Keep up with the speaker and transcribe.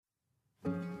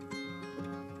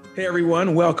Hey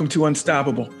everyone, welcome to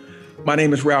Unstoppable. My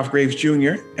name is Ralph Graves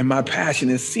Jr., and my passion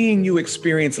is seeing you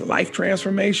experience life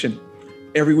transformation.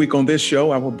 Every week on this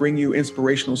show, I will bring you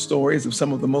inspirational stories of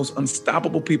some of the most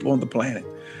unstoppable people on the planet.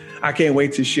 I can't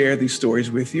wait to share these stories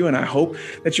with you, and I hope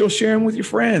that you'll share them with your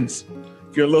friends.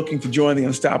 If you're looking to join the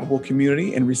Unstoppable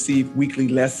community and receive weekly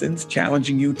lessons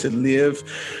challenging you to live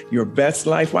your best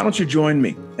life, why don't you join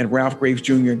me at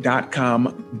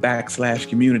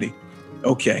ralphgravesjr.com/community.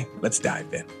 Okay, let's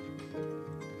dive in.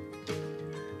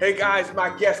 Hey guys,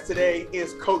 my guest today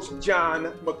is Coach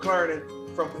John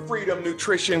McKernan from Freedom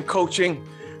Nutrition Coaching.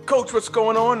 Coach, what's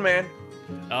going on, man?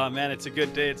 Oh man, it's a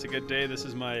good day. It's a good day. This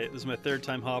is my third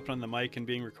time hopping on the mic and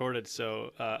being recorded.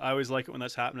 So I always like it when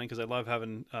that's happening because I love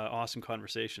having awesome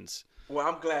conversations. Well,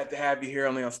 I'm glad to have you here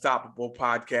on the Unstoppable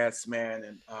podcast, man.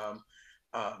 And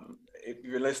if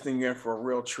you're listening in for a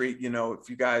real treat, you know, if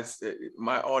you guys,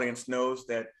 my audience knows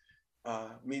that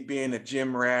me being a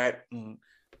gym rat, and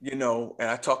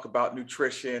I talk about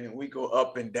nutrition, and we go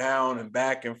up and down and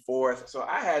back and forth. So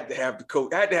I had to have a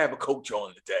coach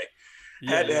on today.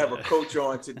 Had to have a coach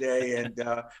on today. And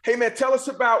hey, man, tell us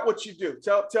about what you do.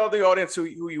 Tell the audience who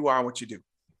you are and what you do.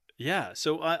 Yeah,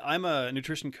 so I'm a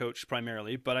nutrition coach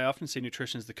primarily, but I often say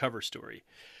nutrition is the cover story.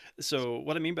 So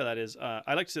what I mean by that is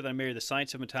I like to say that I marry the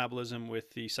science of metabolism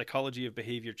with the psychology of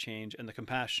behavior change and the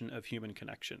compassion of human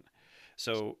connection.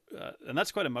 So, and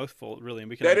that's quite a mouthful, really. And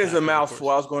we can. That is a mouthful.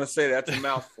 I was going to say that's a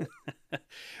mouthful.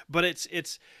 But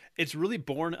it's really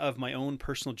born of my own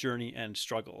personal journey and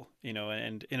struggle,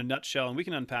 and in a nutshell, and we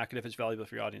can unpack it if it's valuable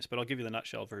for your audience, but I'll give you the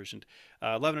nutshell version.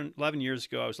 11 years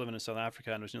ago, I was living in South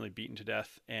Africa and was nearly beaten to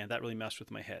death, and that really messed with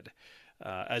my head.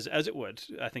 As it would,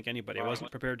 I think anybody. I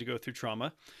wasn't prepared to go through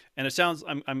trauma, and it sounds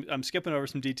I'm skipping over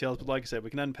some details, but like I said,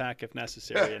 we can unpack if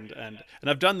necessary, and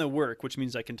I've done the work, which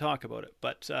means I can talk about it.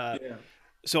 But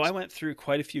So I went through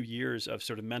quite a few years of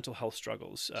sort of mental health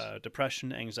struggles,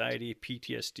 depression, anxiety,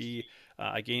 PTSD.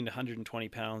 I gained 120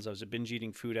 pounds. I was a binge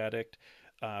eating food addict.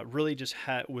 Really just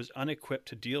was unequipped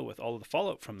to deal with all of the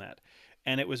fallout from that.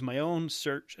 And it was my own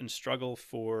search and struggle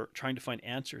for trying to find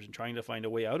answers and trying to find a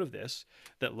way out of this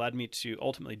that led me to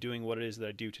ultimately doing what it is that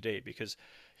I do today. Because,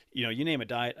 you name a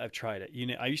diet, I've tried it.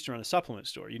 I used to run a supplement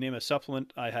store. You name a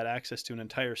supplement, I had access to an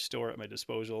entire store at my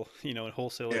disposal, and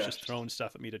wholesalers just throwing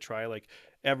stuff at me to try, like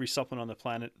every supplement on the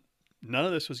planet. None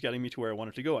of this was getting me to where I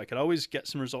wanted to go. I could always get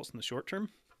some results in the short term.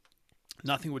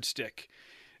 Nothing would stick.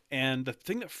 And the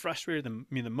thing that frustrated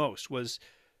me the most was,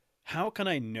 how can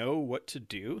I know what to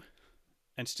do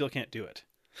and still can't do it?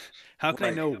 How can I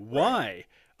know why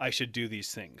I should do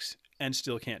these things and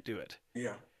still can't do it?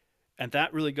 Yeah. And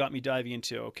that really got me diving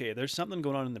into, okay, there's something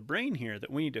going on in the brain here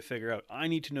that we need to figure out. I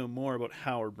need to know more about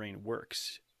how our brain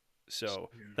works. So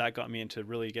that got me into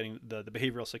really getting the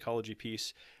behavioral psychology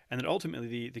piece. And then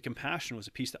ultimately the compassion was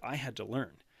a piece that I had to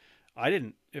learn.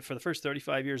 For the first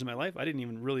 35 years of my life, I didn't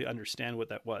even really understand what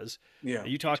that was. Yeah.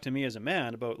 You talk to me as a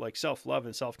man about like self-love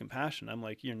and self-compassion. I'm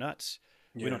like, you're nuts.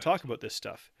 Yeah. We don't talk about this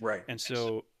stuff. Right. And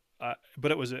so,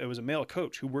 but it was a male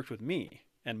coach who worked with me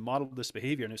and modeled this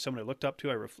behavior. And it was someone I looked up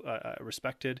to, I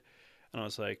respected. And I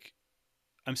was like,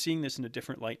 I'm seeing this in a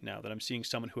different light now, that I'm seeing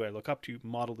someone who I look up to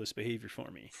model this behavior for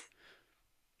me.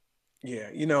 Yeah.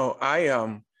 You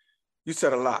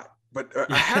said a lot, but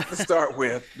I have to start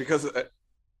with, because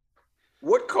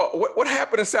what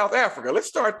happened in South Africa? Let's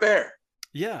start there.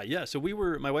 Yeah. So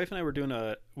my wife and I were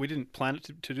we didn't plan it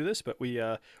to do this, but we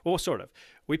sort of.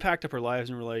 We packed up our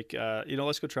lives and we're like,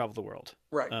 let's go travel the world.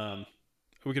 Right.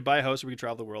 We could buy a house or we could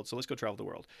travel the world. So let's go travel the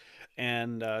world.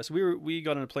 And so we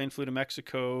got on a plane, flew to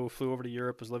Mexico, flew over to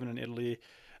Europe, was living in Italy.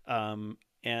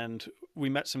 And we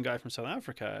met some guy from South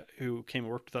Africa who came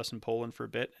and worked with us in Poland for a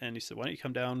bit. And he said, why don't you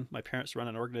come down? My parents run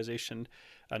an organization,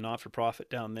 a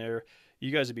not-for-profit down there. You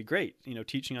guys would be great,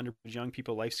 teaching underprivileged young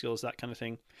people life skills, that kind of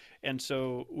thing. And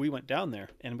so we went down there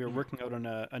and we were working out on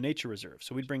a nature reserve.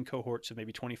 So we'd bring cohorts of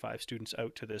maybe 25 students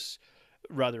out to this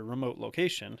rather remote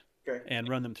location and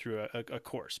run them through a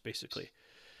course, basically.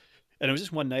 And it was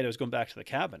just one night I was going back to the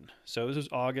cabin. So this was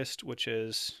August, which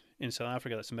is in South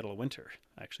Africa, that's the middle of winter,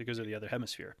 actually, because of the other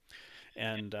hemisphere.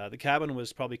 And the cabin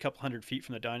was probably a couple hundred feet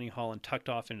from the dining hall and tucked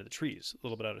off into the trees, a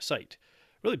little bit out of sight.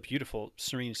 Really beautiful,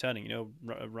 serene setting,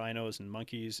 rhinos and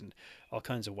monkeys and all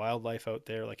kinds of wildlife out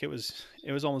there. Like it was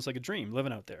almost like a dream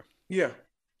living out there. Yeah.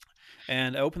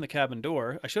 And I opened the cabin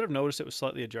door. I should have noticed it was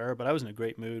slightly ajar, but I was in a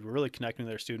great mood. We're really connecting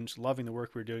with our students, loving the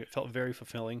work we were doing. It felt very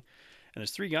fulfilling. And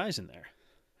there's 3 guys in there.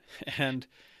 And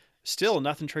still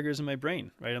nothing triggers in my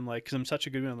brain, right? I'm like, because I'm such a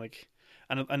good one, I'm like,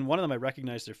 and one of them I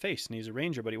recognized their face, and he's a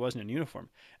ranger, but he wasn't in uniform.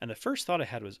 And the first thought I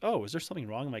had was, oh, is there something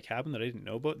wrong in my cabin that I didn't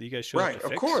know about that you guys showed up to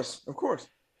fix? Of course.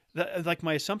 like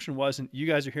my assumption wasn't you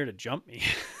guys are here to jump me.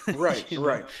 Right, You know?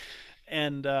 right.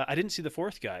 And I didn't see the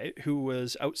fourth guy who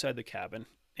was outside the cabin.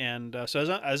 And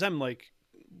so as I'm like,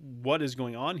 what is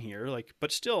going on here? Like,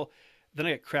 but still, then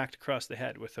I get cracked across the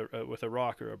head with a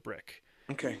rock or a brick.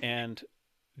 Okay. And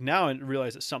now I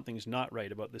realize that something's not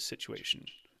right about this situation.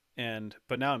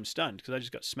 But now I'm stunned because I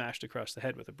just got smashed across the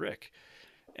head with a brick.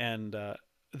 And the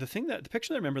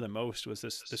picture that I remember the most was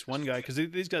this one guy, because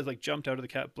these guys like jumped out of the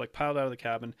cab, like piled out of the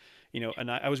cabin, and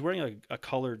I was wearing a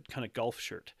colored kind of golf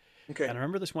shirt. Okay. And I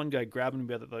remember this one guy grabbing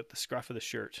me by the scruff of the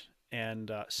shirt and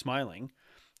smiling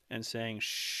and saying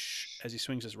 "shh" as he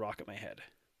swings his rock at my head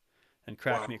and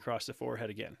cracked me across the forehead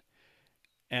again.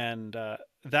 And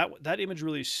that image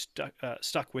really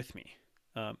stuck with me.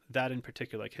 That in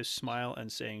particular, like his smile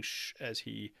and saying "shh" as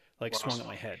he like swung at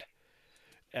my head.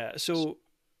 So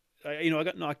I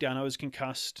got knocked down. I was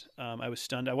concussed. I was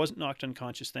stunned. I wasn't knocked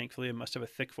unconscious, thankfully. I must have a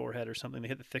thick forehead or something. They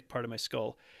hit the thick part of my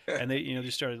skull, and they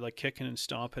just started like kicking and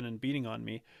stomping and beating on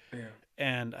me. Yeah.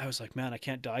 And I was like, man, I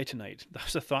can't die tonight. That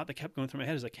was a thought that kept going through my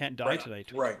head: is I can't die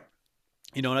tonight. Right.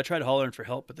 And I tried hollering for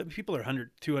help, but then people are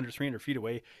 100, 200, 300 feet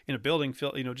away in a building,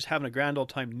 just having a grand old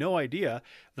time, no idea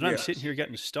that I'm sitting here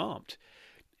getting stomped.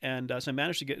 And so I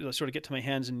managed to get to my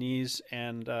hands and knees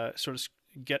and sort of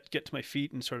get to my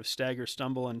feet and sort of stagger,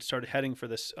 stumble, and started heading for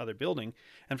this other building.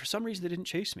 And for some reason, they didn't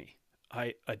chase me.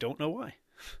 I don't know why.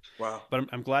 Wow. But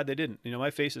I'm glad they didn't.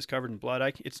 My face is covered in blood.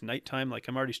 It's nighttime. Like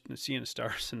I'm already seeing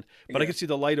stars, but I can see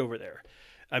the light over there.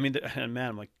 I mean, and man,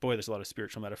 I'm like, boy, there's a lot of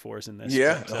spiritual metaphors in this.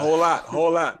 Yeah, but, a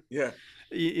whole lot. Yeah.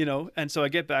 And so I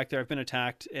get back there. I've been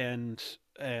attacked, and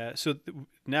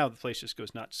now the place just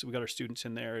goes nuts. So we got our students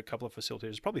in there, a couple of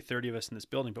facilitators, probably 30 of us in this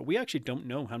building, but we actually don't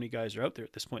know how many guys are out there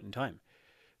at this point in time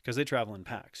because they travel in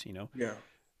packs, Yeah.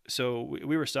 So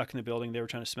we were stuck in the building. They were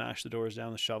trying to smash the doors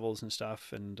down with shovels and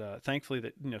stuff. And thankfully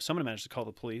that, someone managed to call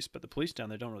the police, but the police down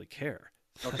there don't really care.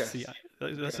 Okay.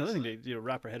 That's another thing to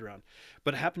wrap our head around.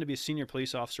 But it happened to be a senior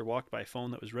police officer walked by a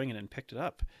phone that was ringing and picked it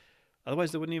up.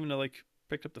 Otherwise, they wouldn't even have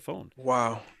picked up the phone.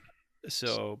 Wow.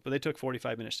 So, but they took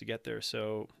 45 minutes to get there.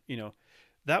 So,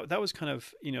 that was kind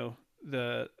of,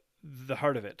 the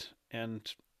heart of it. And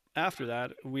after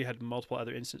that, we had multiple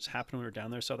other incidents happen when we were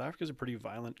down there. South Africa is a pretty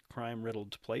violent,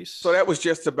 crime-riddled place. So that was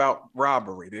just about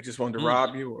robbery. They just wanted to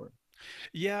rob you, or?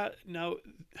 Yeah. Now,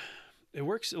 it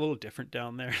works a little different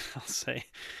down there, I'll say.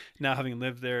 Now, having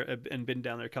lived there and been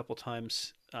down there a couple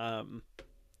times,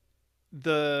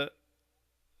 the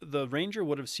ranger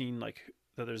would have seen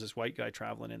that there's this white guy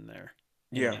traveling in there,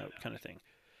 kind of thing.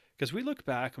 Because we look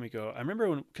back and we go, I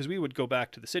remember because we would go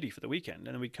back to the city for the weekend,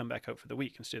 and then we'd come back out for the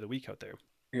week and stay the week out there.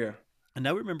 Yeah. And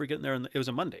now we remember getting there, it was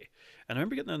a Monday, and I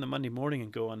remember getting there on the Monday morning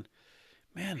and going,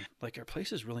 man, our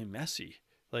place is really messy.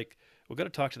 We've got to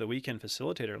talk to the weekend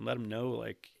facilitator and let him know,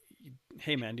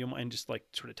 hey man, do you mind just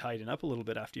sort of tidying up a little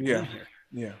bit after you've been here?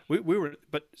 Yeah. We were,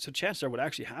 but so chances are what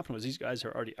actually happened was these guys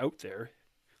are already out there,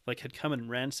 had come and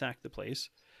ransacked the place,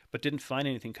 but didn't find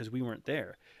anything because we weren't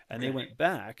there. And they went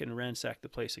back and ransacked the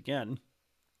place again.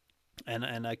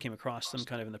 And I came across them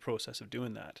kind of in the process of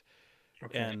doing that.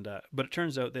 Okay. And, but it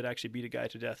turns out they'd actually beat a guy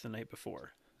to death the night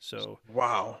before. So,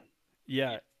 wow.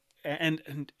 Yeah.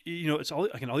 And it's all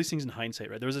these things in hindsight,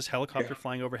 right? There was this helicopter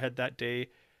flying overhead that day.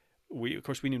 Of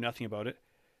course we knew nothing about it.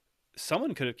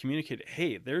 Someone could have communicated,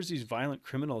 hey, there's these violent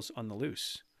criminals on the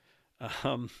loose.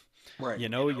 Right.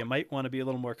 You might want to be a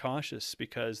little more cautious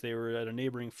because they were at a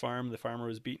neighboring farm. The farmer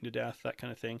was beaten to death, that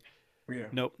kind of thing. Yeah.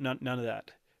 Nope, none of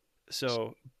that.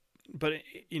 So, but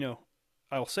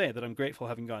I'll say that I'm grateful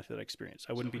having gone through that experience.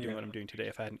 I wouldn't be doing what I'm doing today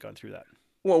if I hadn't gone through that.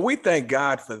 Well, we thank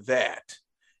God for that.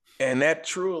 And that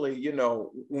truly,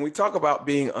 when we talk about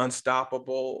being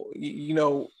unstoppable,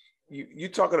 I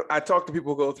talk to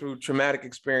people who go through traumatic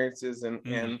experiences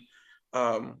and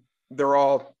they're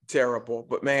all terrible,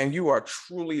 but man, you are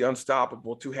truly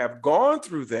unstoppable to have gone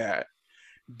through that,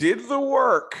 did the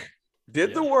work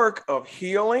of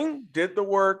healing, did the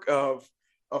work of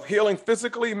healing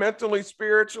physically, mentally,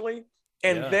 spiritually,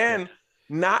 and then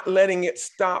not letting it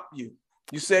stop you.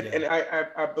 You said, and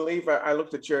I believe I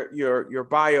looked at your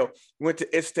bio, you went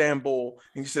to Istanbul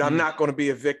and you said, I'm not going to be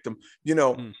a victim.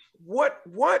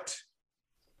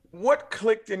 What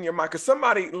clicked in your mind? Because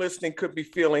somebody listening could be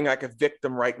feeling like a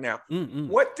victim right now.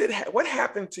 What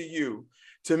happened to you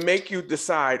to make you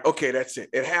decide, okay, that's it.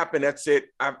 It happened. That's it.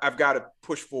 I've got to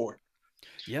push forward.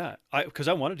 Yeah, because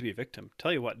I wanted to be a victim.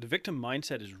 Tell you what, the victim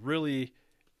mindset is really,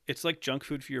 it's like junk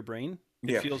food for your brain.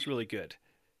 It feels really good.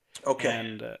 Okay.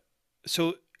 And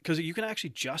so, because you can actually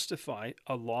justify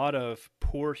a lot of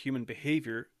poor human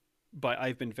behavior by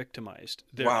I've been victimized.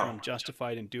 Therefore, I'm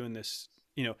justified in doing this,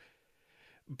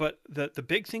 but the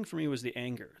big thing for me was the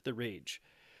anger, the rage.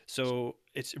 So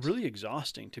it's really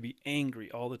exhausting to be angry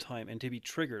all the time and to be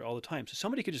triggered all the time. So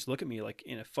somebody could just look at me like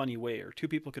in a funny way, or two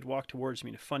people could walk towards me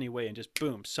in a funny way, and just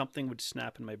boom, something would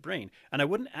snap in my brain. And I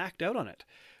wouldn't act out on it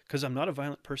because I'm not a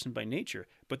violent person by nature.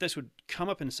 But this would come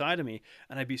up inside of me,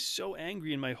 and I'd be so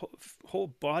angry, and my whole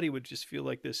body would just feel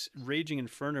like this raging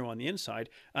inferno on the inside.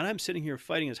 And I'm sitting here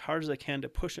fighting as hard as I can to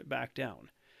push it back down.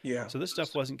 Yeah. So this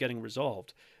stuff wasn't getting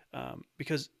resolved,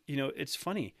 because, it's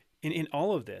funny in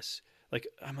all of this.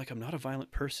 I'm not a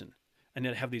violent person, and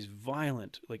yet I have these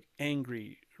violent, like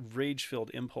angry,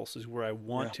 rage-filled impulses where I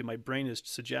want to. My brain is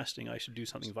suggesting I should do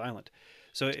something violent.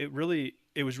 So it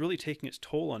was really taking its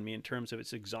toll on me in terms of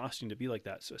it's exhausting to be like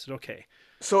that. So I said, okay.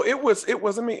 So it was.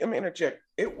 Let me interject.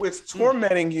 It was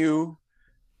tormenting you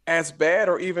as bad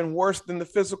or even worse than the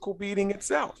physical beating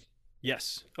itself.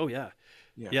 Yes. Oh yeah.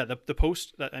 Yeah. Yeah, the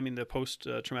post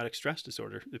traumatic stress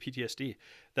disorder, the PTSD,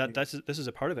 this is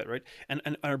a part of it, right?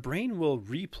 And our brain will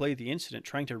replay the incident,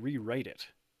 trying to rewrite it.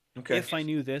 Okay. If I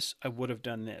knew this, I would have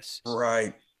done this.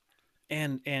 Right.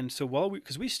 And so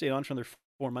because we stayed on for another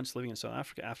 4 months living in South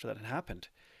Africa after that had happened,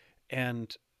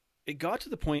 and it got to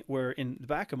the point where in the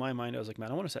back of my mind I was like, man,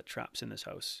 I want to set traps in this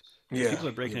house. Yeah. People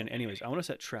are breaking in anyways. I want to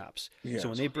set traps. Yeah. So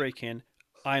when they break in,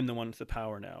 I'm the one with the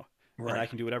power now, and I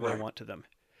can do whatever I want to them.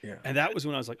 Yeah. And that was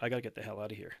when I was like, I got to get the hell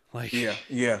out of here. Like, yeah.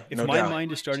 If no my doubt.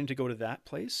 mind is starting to go to that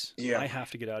place, Yeah. I have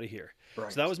to get out of here.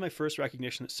 Right. So that was my first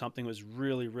recognition that something was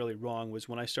really, really wrong, was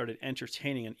when I started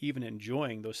entertaining and even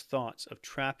enjoying those thoughts of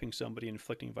trapping somebody and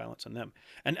inflicting violence on them.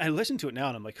 And I listen to it now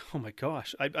and I'm like, oh my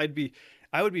gosh, I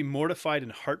would be mortified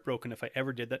and heartbroken if I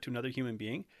ever did that to another human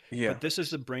being. Yeah. But this is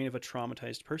the brain of a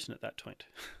traumatized person at that point.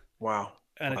 Wow.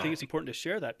 And I think it's important to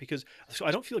share that, because so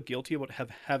I don't feel guilty about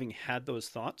having had those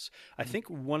thoughts. I think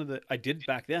I did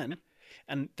back then,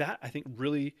 and that I think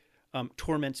really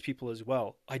torments people as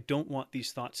well. I don't want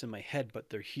these thoughts in my head,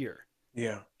 but they're here.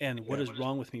 Yeah. And what is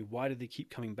wrong with me? Why do they keep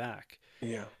coming back?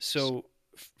 Yeah. So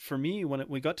for me, when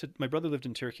we got to, my brother lived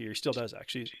in Turkey, or he still does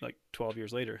actually, like 12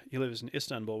 years later. He lives in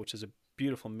Istanbul, which is a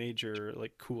beautiful, major,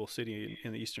 like cool city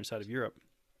in the eastern side of Europe.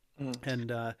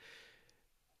 And I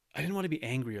didn't want to be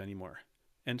angry anymore.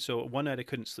 And so one night I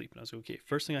couldn't sleep, and I was like, okay,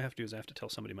 first thing I have to do is I have to tell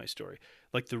somebody my story,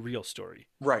 like the real story.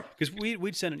 Right. Because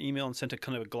we'd send an email and sent a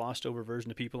kind of a glossed over version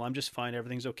to people. I'm just fine.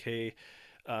 Everything's okay.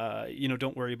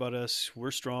 Don't worry about us.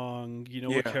 We're strong.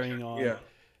 We're carrying on. Yeah.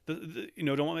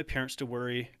 Don't want my parents to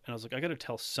worry. And I was like, I got to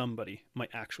tell somebody my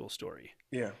actual story.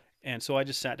 Yeah. And so I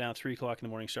just sat down 3:00 in the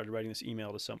morning, started writing this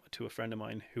email to a friend of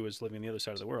mine who was living on the other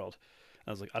side of the world. And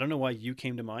I was like, I don't know why you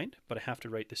came to mind, but I have to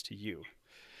write this to you.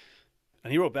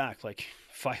 And he wrote back like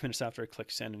 5 minutes after I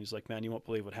clicked send, and he's like, man, you won't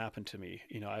believe what happened to me.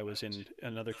 I was in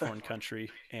another foreign country,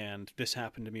 and this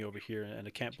happened to me over here, and I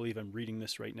can't believe I'm reading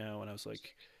this right now. And I was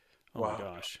like, oh wow. my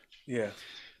gosh. Yeah.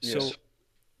 So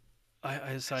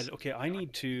I decided, okay, I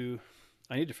need to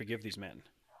forgive these men,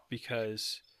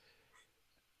 because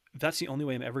that's the only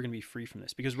way I'm ever going to be free from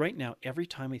this. Because right now, every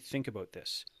time I think about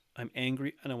this, I'm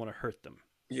angry and I want to hurt them.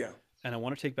 Yeah. And I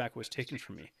want to take back what was taken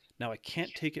from me. Now I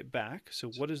can't take it back.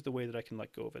 So what is the way that I can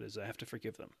let go of it? Is I have to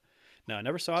forgive them. Now I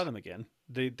never saw them again.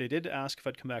 They did ask if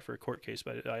I'd come back for a court case,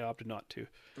 but I opted not to.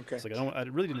 Okay. It's like I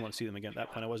really didn't want to see them again at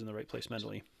that point. I wasn't in the right place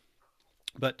mentally.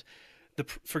 But the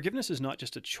forgiveness is not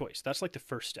just a choice. That's like the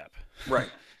first step. Right.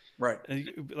 Right.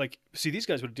 And like, see, these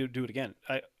guys would do it again.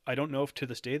 I don't know if to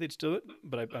this day they'd still do it,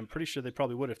 but I'm pretty sure they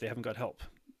probably would if they haven't got help.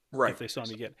 Right. If they saw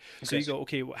me again. Okay. So you go,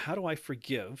 okay, well, how do I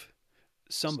forgive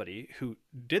somebody who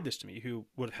did this to me, who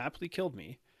would have happily killed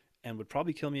me and would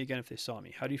probably kill me again if they saw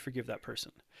me? How do you forgive that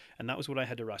person? And that was what I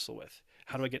had to wrestle with.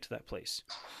 How do I get to that place?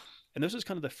 And this was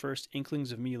kind of the first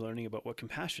inklings of me learning about what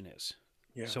compassion is.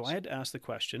 Yes. So I had to ask the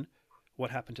question,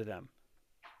 what happened to them?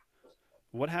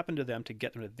 What happened to them to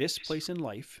get them to this place in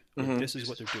life where this is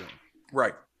what they're doing?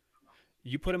 Right.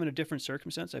 You put them in a different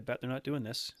circumstance, I bet they're not doing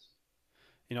this.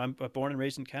 I'm born and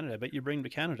raised in Canada. I bet you bring them to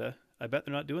Canada, I bet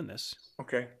they're not doing this.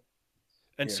 Okay.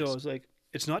 And so I was like,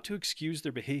 it's not to excuse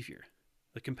their behavior.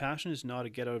 The compassion is not a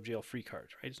get out of jail free card,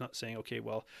 right? It's not saying, okay,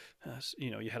 well,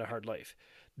 you had a hard life.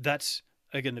 That's,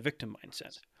 again, the victim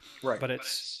mindset. Right. But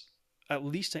it's, at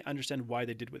least I understand why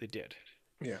they did what they did.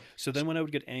 Yeah. So then when I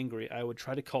would get angry, I would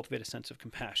try to cultivate a sense of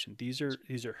compassion. These are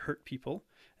hurt people,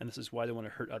 and this is why they want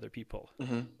to hurt other people.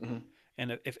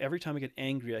 And if every time I get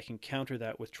angry, I can counter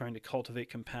that with trying to cultivate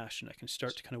compassion, I can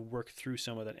start to kind of work through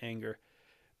some of that anger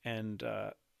and,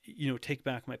 take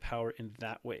back my power in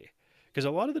that way. Because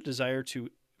a lot of the desire to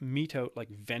mete out like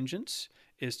vengeance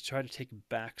is to try to take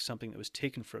back something that was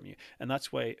taken from you. And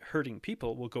that's why hurting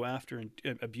people will go after and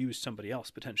abuse somebody else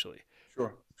potentially.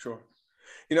 Sure.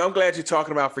 I'm glad you're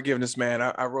talking about forgiveness, man.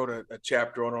 I wrote a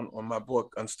chapter on my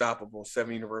book, Unstoppable: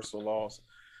 7 Universal Laws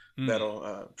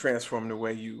that'll transform the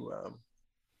way you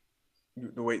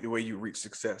reach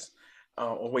success,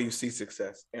 or way you see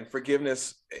success. And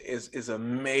forgiveness is a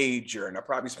major, and I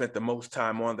probably spent the most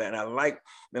time on that. And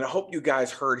I hope you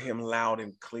guys heard him loud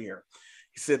and clear.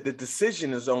 He said the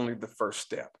decision is only the first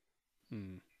step.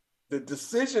 The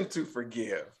decision to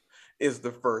forgive is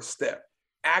the first step.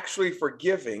 Actually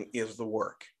forgiving is the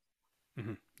work.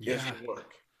 Is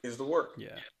the work.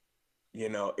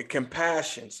 Yeah.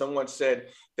 Compassion. Someone said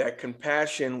that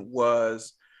compassion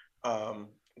was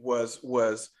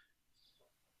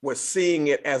seeing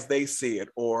it as they see it,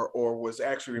 or was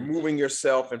actually removing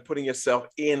yourself and putting yourself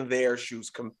in their shoes.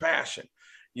 Compassion,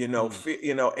 and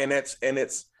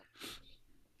it's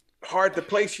hard to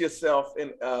place yourself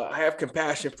and have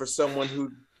compassion for someone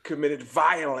who committed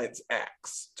violent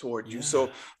acts toward you.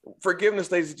 So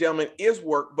forgiveness, ladies and gentlemen, is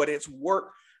work, but it's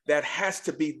work that has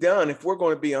to be done if we're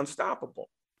going to be unstoppable.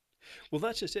 Well,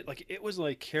 that's just it. Like, it was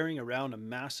like carrying around a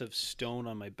massive stone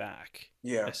on my back.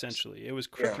 Yeah. Essentially, it was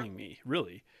crippling me,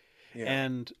 really. Yeah.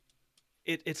 And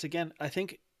it's again, I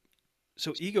think,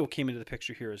 so ego came into the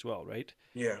picture here as well, right?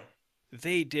 Yeah.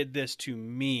 They did this to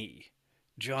me,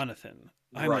 Jonathan.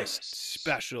 I'm a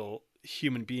special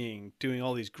human being doing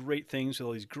all these great things with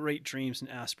all these great dreams and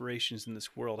aspirations in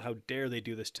this world. How dare they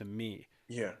do this to me?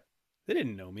 Yeah. They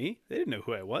didn't know me. They didn't know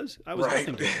who I was. I was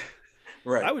nothing to them.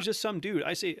 Right. I was just some dude.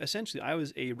 I say, essentially, I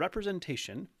was a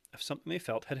representation of something they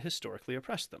felt had historically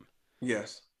oppressed them.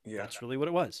 Yes. Yeah. That's really what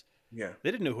it was. Yeah.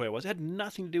 They didn't know who I was. It had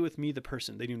nothing to do with me, the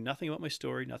person. They knew nothing about my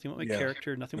story, nothing about my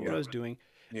character, nothing about what I was doing.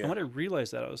 Yeah. And when I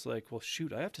realized that, I was like, well,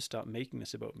 shoot, I have to stop making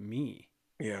this about me.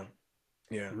 Yeah.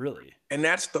 Yeah. Really. And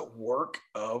that's the work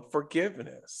of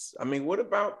forgiveness. I mean, what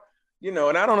about, and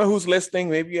I don't know who's listening.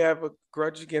 Maybe you have a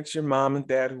grudge against your mom and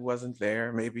dad who wasn't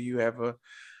there. Maybe you have a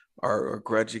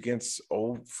grudge against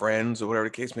old friends or whatever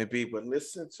the case may be. But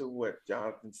listen to what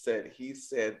Jonathan said. He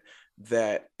said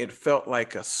that it felt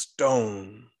like a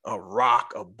stone, a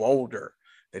rock, a boulder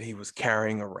that he was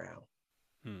carrying around.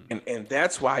 And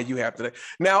that's why you have to.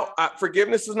 Now,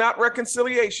 forgiveness is not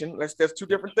reconciliation. There's two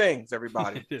different things,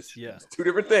 everybody. It is, yeah. It's two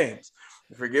different things.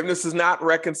 Forgiveness is not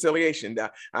reconciliation.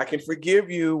 Now, I can forgive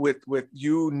you with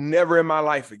you never in my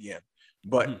life again,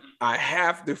 but I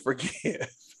have to forgive.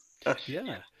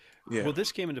 Yeah. Well,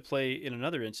 this came into play in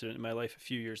another incident in my life a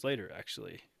few years later,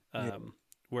 actually,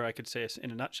 where I could say, in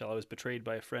a nutshell, I was betrayed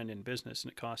by a friend in business,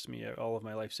 and it cost me all of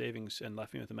my life savings and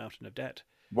left me with a mountain of debt.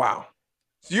 Wow.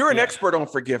 So you're an expert on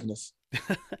forgiveness.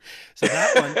 So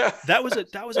that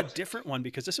was a different one,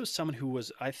 because this was someone who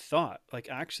was, I thought, like,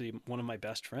 actually one of my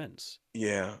best friends.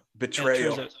 Yeah.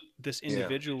 Betrayal. And this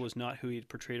individual was not who he'd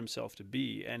portrayed himself to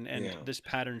be. And this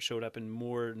pattern showed up in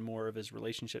more and more of his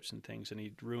relationships and things. And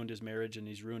he'd ruined his marriage, and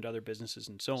he's ruined other businesses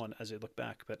and so on as I look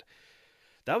back. But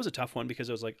that was a tough one,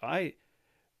 because I was like,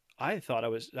 I thought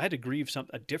I had to grieve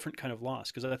a different kind of loss,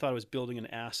 because I thought I was building an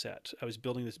asset. I was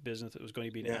building this business that was going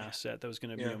to be an asset that was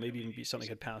going to maybe even be something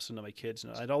I could pass on to my kids.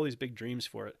 And I had all these big dreams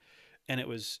for it, and it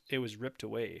was ripped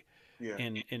away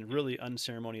in really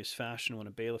unceremonious fashion when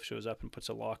a bailiff shows up and puts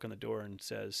a lock on the door and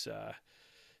says,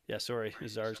 "Yeah, sorry,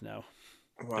 this is ours now.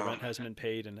 Wow. The rent hasn't been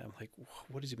paid." And I'm like,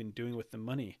 "What has he been doing with the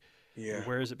money? Yeah,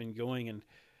 where has it been going?"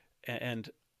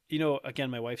 And again,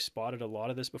 my wife spotted a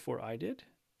lot of this before I did.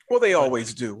 Well, they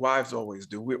always do. Wives always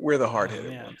do. We're the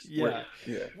hard-headed ones. Yeah.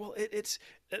 Well, it's,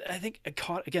 I think,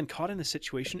 caught in the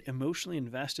situation, emotionally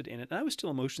invested in it. And I was still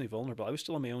emotionally vulnerable. I was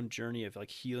still on my own journey of like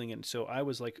healing. And so I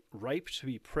was like ripe to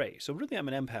be prey. So really, I'm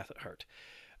an empath at heart.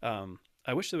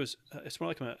 I wish there was, it's more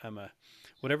like I'm a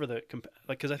whatever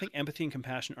because I think empathy and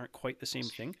compassion aren't quite the same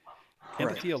thing.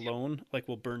 Empathy alone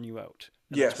will burn you out.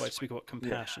 And that's why I speak about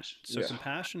compassion. So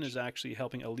compassion is actually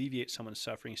helping alleviate someone's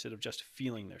suffering instead of just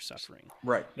feeling their suffering.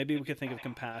 Right. Maybe we could think of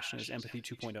compassion as empathy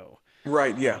 2.0.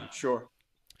 Right. Yeah, sure.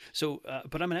 So,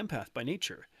 but I'm an empath by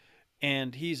nature,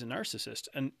 and he's a narcissist.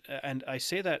 And I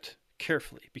say that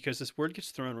carefully, because this word gets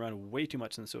thrown around way too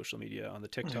much in the social media, on the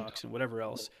TikToks and whatever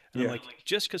else. And I'm like,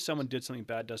 just because someone did something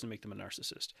bad doesn't make them a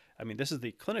narcissist. I mean, this is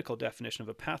the clinical definition of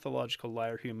a pathological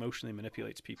liar who emotionally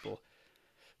manipulates people.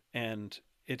 And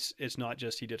it's not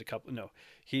just he did a couple. No,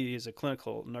 he is a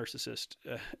clinical narcissist,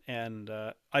 and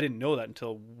I didn't know that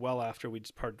until well after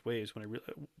we'd parted ways.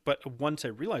 But once I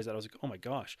realized that, I was like, oh my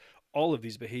gosh, all of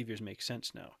these behaviors make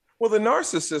sense now. Well, the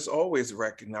narcissist always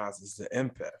recognizes the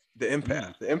empath. The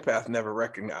empath never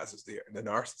recognizes the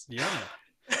narcissist.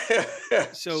 Yeah.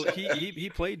 So he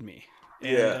played me,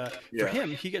 And Yeah. for Yeah.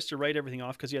 him, he gets to write everything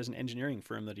off because he has an engineering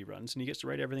firm that he runs, and he gets to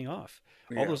write everything off.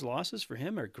 All Yeah. those losses for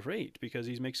him are great because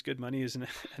he makes good money,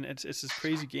 and it's this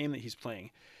crazy game that he's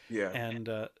playing. Yeah.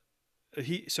 And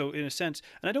so in a sense,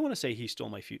 and I don't want to say he stole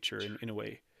my future in a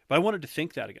way, but I wanted to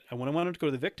think that again. And when I wanted to go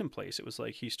to the victim place, it was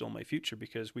like he stole my future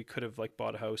because we could have like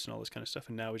bought a house and all this kind of stuff,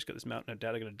 and now we just got this mountain of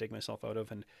debt I got to dig myself out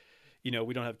of, and we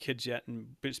don't have kids yet,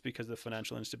 and it's because of the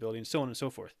financial instability and so on and so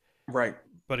forth. Right.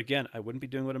 But again, I wouldn't be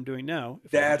doing what I'm doing now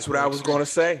That's what I was going to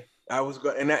say. I was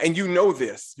going, and you know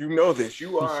this. You know this.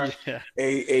 You are yeah.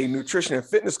 a nutrition and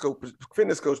fitness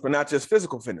coach, but not just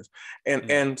physical fitness.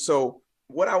 And so,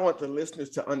 what I want the listeners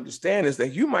to understand is that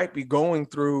you might be going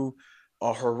through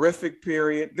a horrific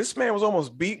period. This man was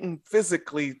almost beaten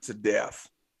physically to death.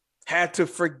 Had to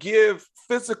forgive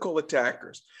physical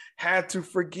attackers. Had to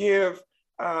forgive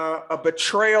a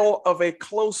betrayal of a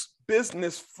close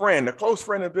business friend, a close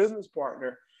friend and business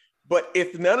partner. But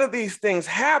if none of these things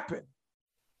happen,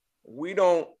 we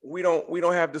don't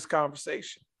have this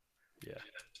conversation. Yeah.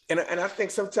 And I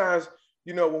think sometimes,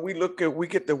 when we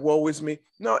get the woe is me.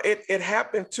 No, it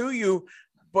happened to you,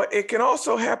 but it can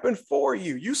also happen for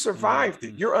you. You survived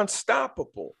it. You're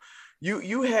unstoppable.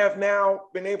 You have now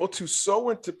been able to sow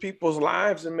into people's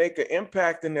lives and make an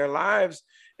impact in their lives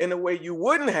in a way you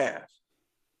wouldn't have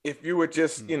if you were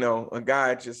just, a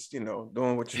guy just,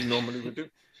 doing what you normally would do.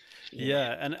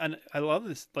 Yeah, and I love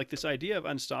this. Like, this idea of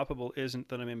unstoppable isn't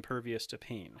that I'm impervious to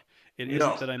pain. It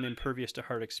isn't that I'm impervious to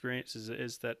hard experiences. It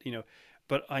is that,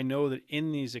 but I know that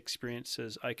in these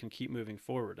experiences, I can keep moving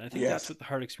forward. And I think that's what the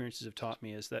hard experiences have taught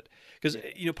me, is that, because,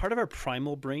 part of our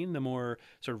primal brain, the more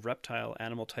sort of reptile,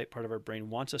 animal type part of our brain,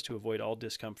 wants us to avoid all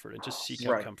discomfort and just seek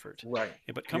out comfort. Right.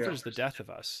 Yeah, but comfort is the death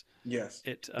of us. Yes.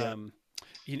 And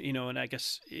I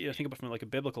guess, think about it from like a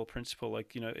biblical principle,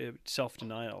 like,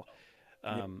 self-denial.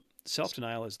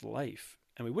 Self-denial is life,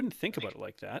 and we wouldn't think about it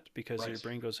like that because your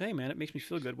brain goes, hey man, it makes me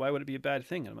feel good, why would it be a bad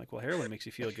thing? And I'm like, well, heroin makes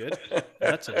you feel good.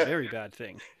 That's a very bad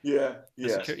thing.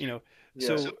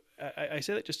 So I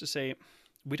say that just to say,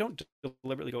 we don't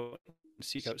deliberately go and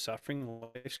seek out suffering.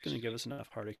 Life's going to give us enough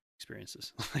hard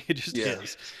experiences. It just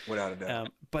is, without a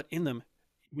doubt. But in them,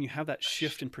 when you have that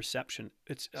shift in perception,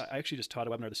 I actually just taught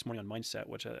a webinar this morning on mindset,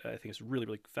 which I think is really,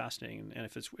 really fascinating. And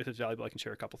if it's valuable, I can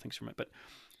share a couple things from it. But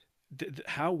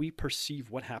how we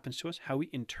perceive what happens to us, how we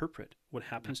interpret what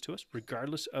happens to us,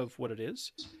 regardless of what it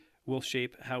is, will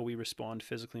shape how we respond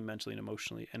physically, mentally, and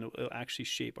emotionally, and it will actually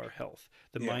shape our health.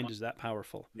 The mind is that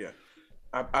powerful. Yeah,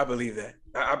 I believe that.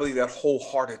 I believe that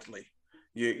wholeheartedly.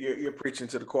 You're preaching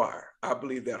to the choir. I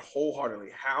believe that wholeheartedly.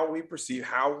 How we perceive,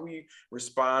 how we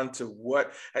respond to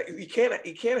what you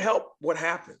can't help what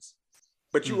happens,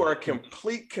 but you are in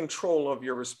complete control of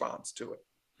your response to it.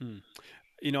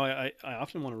 I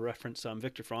often want to reference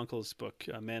Viktor Frankl's book,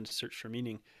 Man's Search for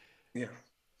Meaning. Yeah.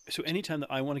 So anytime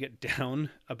that I want to get down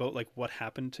about like what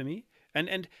happened to me,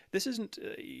 and this isn't,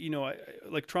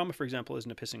 like trauma, for example,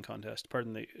 isn't a pissing contest,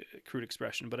 pardon the crude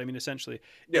expression, but I mean, essentially,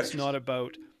 it's not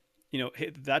about,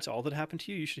 hey, that's all that happened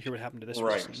to you. You should hear what happened to this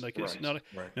person. Like, it's not,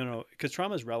 no, because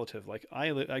trauma is relative. Like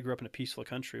I grew up in a peaceful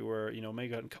country where, maybe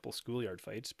got in a couple schoolyard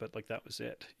fights, but like that was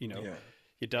it,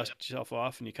 You dust yourself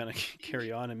off and you kind of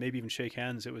carry on and maybe even shake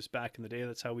hands. It was back in the day.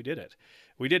 That's how we did it.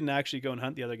 We didn't actually go and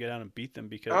hunt the other guy down and beat them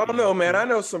because I don't know, man. I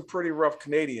know some pretty rough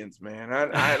Canadians, man.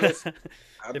 I've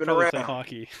been around. Play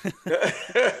hockey.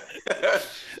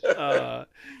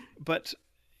 But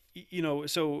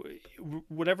so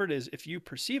whatever it is, if you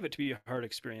perceive it to be a hard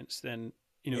experience, then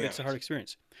it's a hard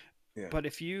experience. Yeah. But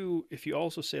if you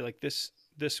also say like this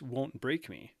won't break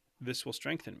me, this will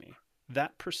strengthen me,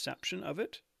 that perception of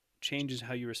it changes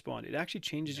how you respond. It actually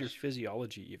changes your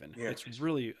physiology even. It's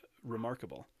really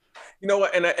remarkable. You know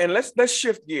what? And let's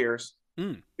shift gears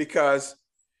because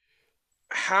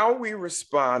how we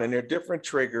respond, and there are different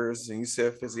triggers, and you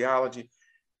said physiology.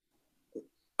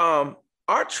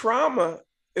 Our trauma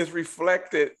is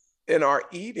reflected in our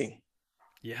eating.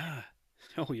 Yeah.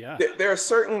 Oh yeah. There are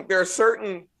certain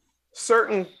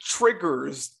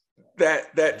triggers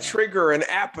that trigger an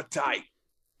appetite.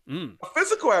 A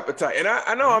physical appetite. And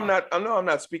I know I'm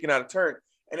not speaking out of turn.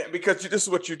 And because this is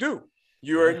what you do.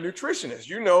 You're a nutritionist.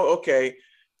 Okay,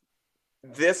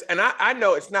 this, and I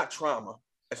know it's not trauma.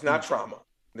 It's not trauma.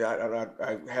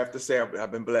 I have to say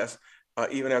I've been blessed.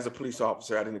 Even as a police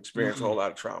officer, I didn't experience a whole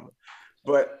lot of trauma.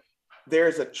 But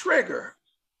there's a trigger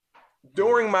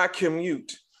during my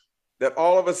commute that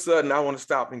all of a sudden I want to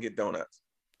stop and get donuts.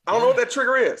 I don't know what that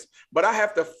trigger is, but I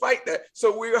have to fight that.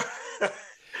 So we are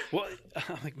well,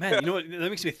 I'm like, man, what that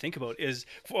makes me think about is,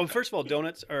 well, first of all,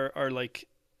 donuts are like,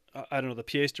 I don't know, the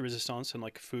pièce de résistance and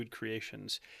like food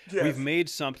creations. We've Yes. made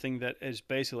something that is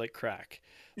basically like crack.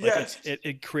 Like Yes.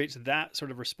 it creates that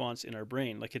sort of response in our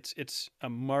brain. Like it's a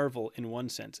marvel in one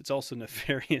sense. It's also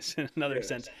nefarious in another Yes.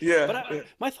 sense. But Yeah. Yeah.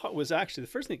 my thought was actually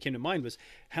the first thing that came to mind was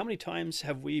how many times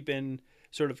have we been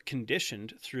sort of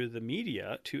conditioned through the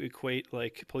media to equate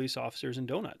like police officers and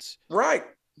donuts? Right.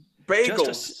 Just Bagels,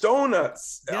 as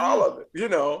donuts, all yeah, of it, you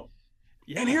know.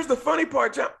 And yeah, here's the funny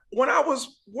part, John. When I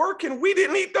was working, we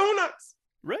didn't eat donuts.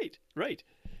 right, right.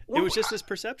 It We- was just this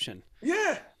perception.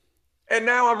 yeah. And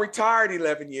now I'm retired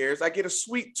 11 years. I get a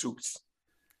sweet tooth,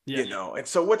 Yeah. you know. And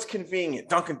so what's convenient?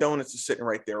 Dunkin' Donuts is sitting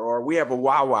right there. Or we have a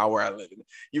Wawa where I live.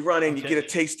 You run in, you Okay. get a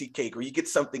tasty cake or you get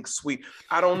something sweet.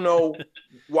 I don't know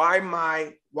why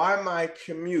my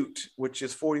commute, which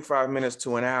is 45 minutes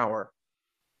to an hour,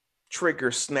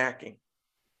 triggers snacking.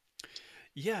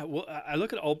 Yeah, well, I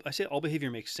look at all. I say all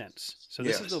behavior makes sense. So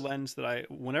this is the Yes. lens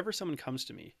that whenever someone comes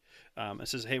to me, and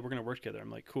says, "Hey, we're going to work together," I'm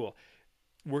like, "Cool.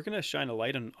 We're going to shine a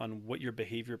light on what your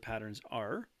behavior patterns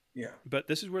are." Yeah. But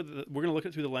this is where we're going to look at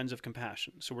it through the lens of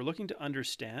compassion. So we're looking to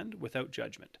understand without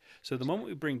judgment. So the moment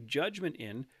we bring judgment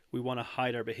in, we want to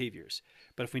hide our behaviors.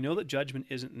 But if we know that judgment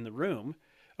isn't in the room,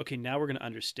 okay, now we're going to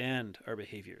understand our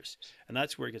behaviors. And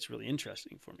that's where it gets really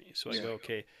interesting for me. So I Yeah. go,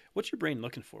 okay, what's your brain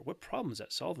looking for? What problem is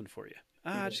that solving for you?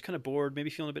 Yeah. Just kind of bored, maybe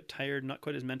feeling a bit tired, not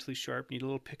quite as mentally sharp, need a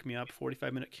little pick me up,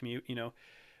 45-minute commute,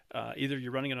 either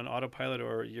you're running on an autopilot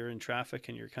or you're in traffic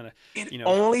and you're kind of, It you know,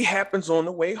 only happens on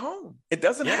the way home. It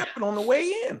doesn't yeah. happen on the way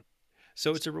in.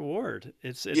 So it's a reward.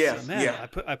 It's Yeah. man, Yeah.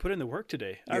 I put in the work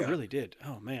today. I Yeah. really did.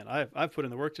 Oh man, I've put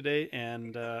in the work today,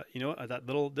 and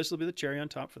this will be the cherry on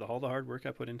top for all the hard work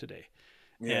I put in today.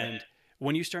 Yeah. And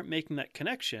when you start making that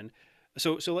connection,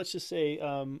 so let's just say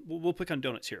we'll pick on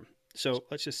donuts here. So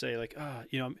let's just say like I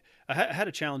had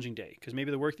a challenging day because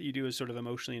maybe the work that you do is sort of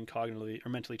emotionally and cognitively or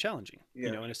mentally challenging, Yeah.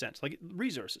 in a sense, like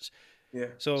resources. Yeah.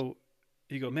 So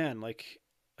you go, man, like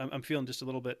I'm feeling just a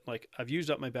little bit like I've used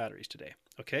up my batteries today.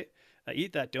 Okay, I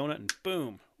eat that donut and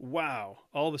boom, wow!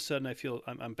 All of a sudden I feel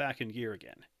I'm back in gear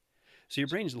again. So your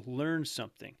brain's learned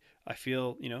something. I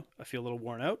feel a little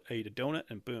worn out. I eat a donut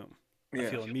and boom, I Yeah.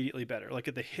 feel immediately better. Like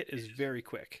the hit is very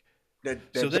quick. That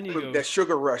So then you go that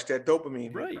sugar rush, that dopamine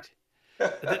hit. right.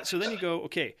 So then you go,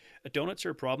 okay, donuts are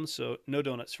a problem, so no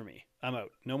donuts for me. I'm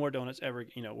out. No more donuts ever.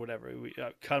 Whatever. We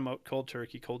cut them out, cold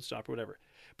turkey, cold stop, or whatever.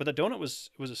 But the donut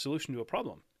was a solution to a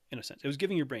problem in a sense. It was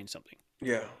giving your brain something.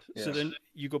 Yeah. So then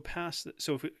you go past.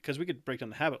 Because we could break down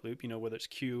the habit loop. Whether it's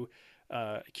cue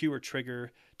or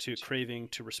trigger to craving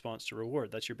to response to reward.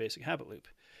 That's your basic habit loop.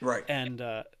 Right. And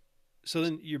so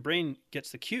then your brain gets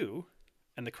the cue,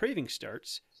 and the craving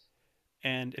starts.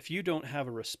 And if you don't have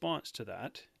a response to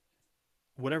that,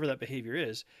 whatever that behavior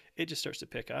is, it just starts to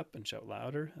pick up and shout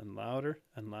louder and louder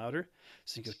and louder.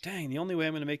 So you go, dang, the only way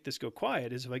I'm going to make this go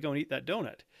quiet is if I go and eat that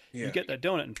donut. Yeah. You get that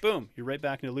donut and boom, you're right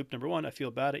back into loop number one. I feel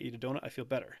bad. I eat a donut. I feel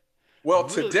better. Well,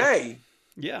 Really- today,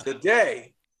 Yeah.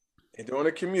 and doing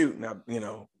a commute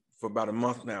now, for about a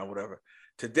month now, whatever.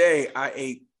 Today I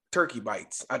ate turkey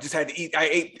bites. I just had to eat. I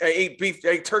ate beef. I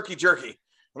ate turkey jerky.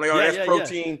 I'm like, oh, Yeah, that's yeah,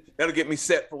 protein. That'll get me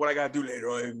set for what I gotta do later.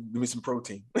 Oh, give me some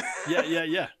protein.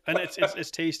 Yeah. And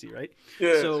it's tasty, right?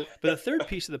 Yeah. So, but the third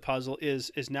piece of the puzzle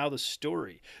is now the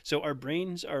story. So our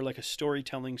brains are like a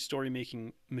storytelling, story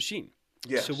making machine.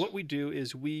 Yes. So what we do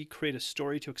is we create a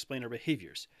story to explain our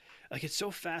behaviors. Like it's so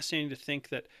fascinating to think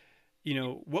that,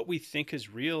 what we think is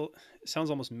real, it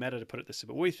sounds almost meta to put it this way,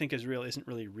 but what we think is real isn't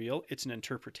really real. It's an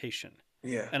interpretation.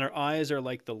 Yeah. And our eyes are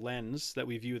like the lens that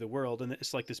we view the world. And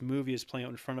it's like this movie is playing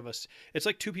out in front of us. It's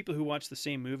like two people who watch the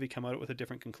same movie come out with a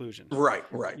different conclusion. Right.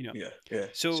 Yeah.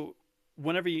 So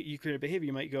whenever you create a behavior,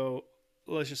 you might go,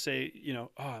 let's just say,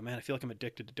 oh man, I feel like I'm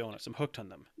addicted to donuts. I'm hooked on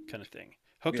them kind of thing.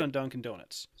 Hooked Yeah. on Dunkin'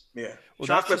 Donuts. Yeah. Well,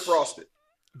 Chocolate that's frosted.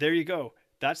 There you go.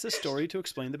 That's the story to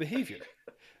explain the behavior.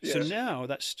 So Yes. now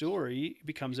that story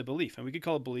becomes a belief. And we could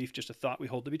call a belief just a thought we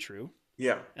hold to be true.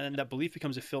 Yeah. And then that belief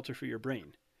becomes a filter for your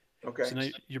brain. Okay. So now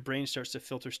your brain starts to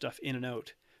filter stuff in and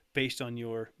out based on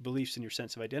your beliefs and your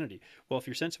sense of identity. Well, if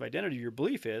your sense of identity, your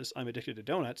belief is I'm addicted to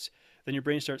donuts, then your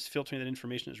brain starts filtering that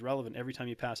information as relevant. Every time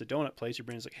you pass a donut place, your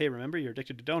brain's like, hey, remember you're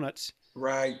addicted to donuts.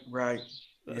 Right.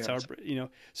 That's Yeah. how,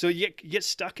 so you get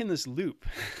stuck in this loop.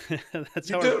 That's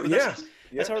You how do. Yeah.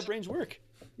 That's how our brains work.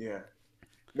 Yeah.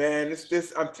 Man, it's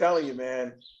this. I'm telling you,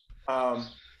 man.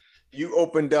 You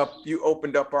opened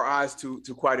up our eyes to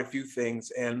quite a few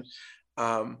things, and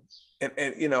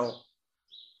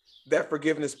that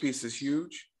forgiveness piece is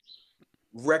huge.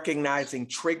 Recognizing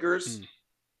triggers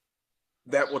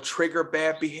that will trigger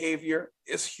bad behavior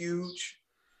is huge.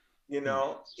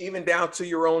 even down to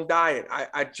your own diet.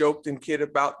 I joked and kid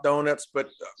about donuts, but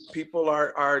people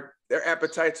are their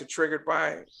appetites are triggered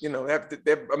by, they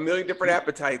have a million different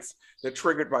appetites. They're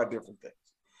triggered by different things,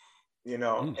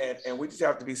 and we just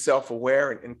have to be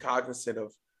self-aware and cognizant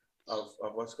of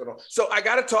what's going on. So I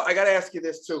got to ask you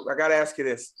this too.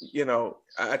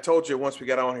 I told you once we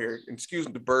got on here, excuse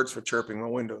the birds for chirping, my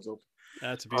window's open.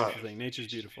 That's a beautiful thing. Nature's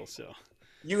beautiful. So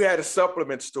you had a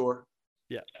supplement store.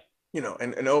 Yeah.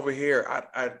 And over here,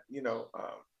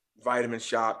 Vitamin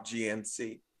Shop,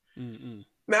 GNC. Mm-mm.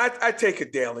 Now I take a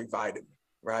daily vitamin,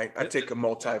 right? I take a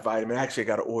multivitamin. Actually, I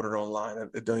got to order it online.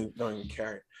 I don't even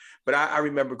carry it. But I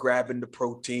remember grabbing the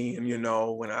protein,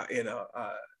 when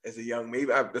as a young,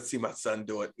 let's see my son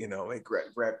do it, they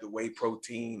grab the whey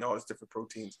protein, all these different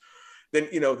proteins. Then,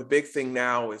 the big thing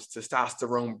now is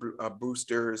testosterone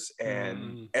boosters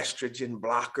and estrogen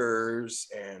blockers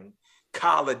and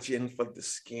collagen for the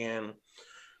skin.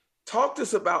 Talk to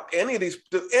us about any of these.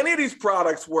 Do any of these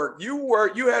products work?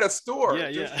 You had a store.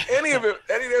 Yeah. Does any of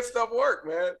that stuff work,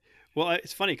 man? Well,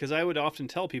 it's funny because I would often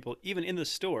tell people, even in the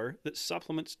store, that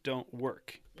supplements don't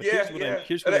work. But here's what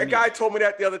I mean. Guy told me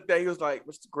that the other day. He was like,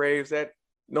 "Mr. Graves, that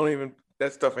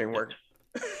stuff ain't working."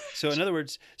 So in other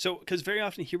words, because very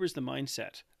often here was the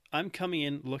mindset: I'm coming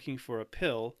in looking for a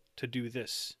pill to do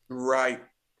this. Right.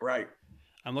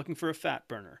 I'm looking for a fat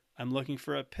burner. I'm looking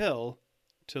for a pill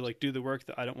to do the work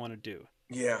that I don't want to do.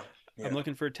 Yeah. I'm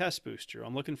looking for a test booster.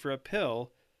 I'm looking for a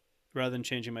pill rather than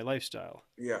changing my lifestyle.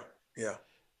 Yeah.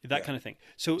 That kind of thing.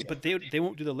 So, but they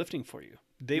won't do the lifting for you.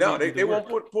 They won't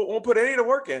put any of the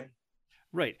work in.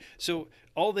 Right. So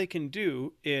all they can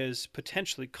do is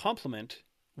potentially complement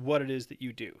what it is that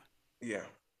you do. Yeah.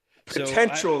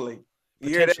 Potentially. You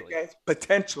hear that, guys?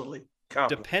 Potentially.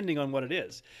 Depending on what it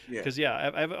is. Because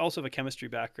I also have a chemistry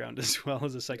background as well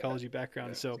as a psychology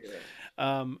background. So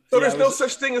there's no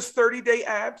such thing as 30-day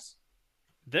abs?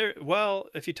 Well,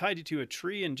 if you tied you to a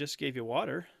tree and just gave you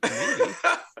water, maybe.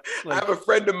 I have a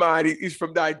friend of mine. He's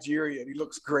from Nigeria, and he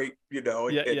looks great. We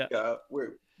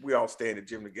all stay in the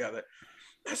gym together.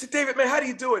 I said, David, man, how do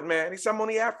you do it, man? He said, I'm on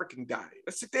the African diet.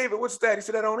 I said, David, what's that? He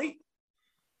said, I don't eat.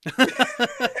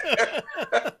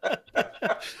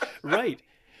 Right.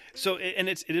 So, and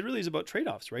it really is about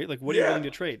trade-offs, right? Like, what are you willing to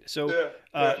trade? So,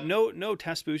 no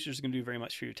test boosters are going to do very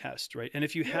much for your test, right? And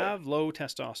if you have low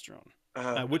testosterone,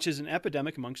 which is an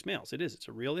epidemic amongst males, it's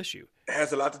a real issue. It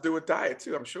has a lot to do with diet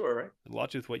too, I'm sure, right? A lot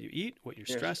to do with what you eat, what your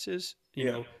stress is,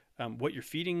 what you're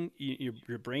feeding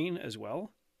your brain as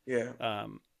well. Yeah.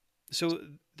 So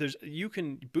you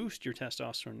can boost your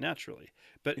testosterone naturally,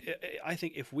 but I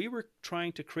think if we were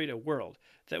trying to create a world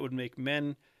that would make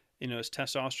men, his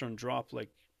testosterone drop like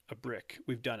a brick,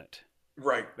 we've done it.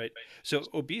 Right. So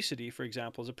obesity, for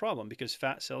example, is a problem because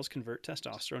fat cells convert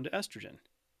testosterone to estrogen.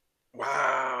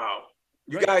 Wow.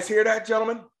 You guys hear that,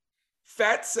 gentlemen?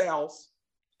 Fat cells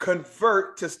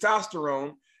convert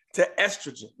testosterone to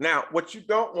estrogen. Now, what you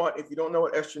don't want, if you don't know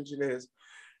what estrogen is,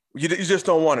 you just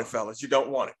don't want it, fellas. You don't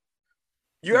want it.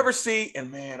 You ever see,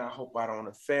 and man, I hope I don't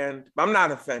offend. I'm not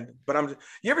offended, but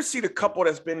you ever see the couple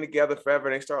that's been together forever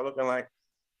and they start looking like,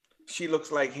 she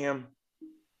looks like him,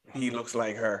 he looks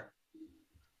like her.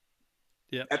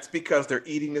 Yeah. That's because they're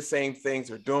eating the same things,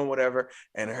 they're doing whatever,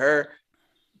 and her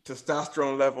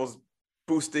testosterone levels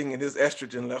boosting and his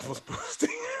estrogen levels boosting.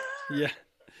 Yeah.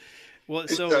 Well,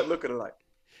 so start looking alike.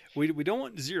 We don't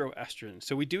want zero estrogen.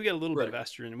 So we do get a little bit of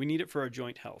estrogen. We need it for our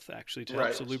joint health, actually, to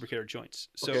help to lubricate our joints.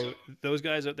 So those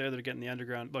guys out there that are getting the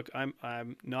underground, look, I'm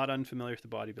not unfamiliar with the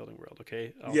bodybuilding world,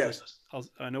 okay?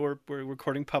 I know we're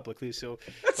recording publicly, so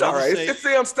that's all right. It's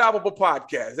the Unstoppable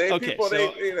podcast.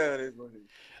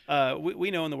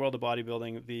 We know in the world of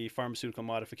bodybuilding the pharmaceutical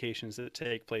modifications that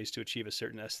take place to achieve a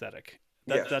certain aesthetic.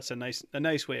 That's a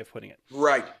nice way of putting it.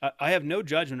 Right. I have no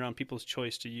judgment around people's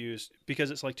choice to use,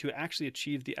 because it's like to actually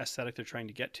achieve the aesthetic they're trying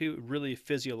to get to, really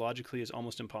physiologically is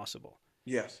almost impossible.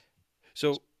 Yes.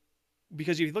 So,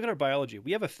 because if you look at our biology,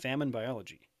 we have a famine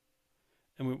biology.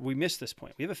 And we miss this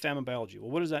point. We have a famine biology.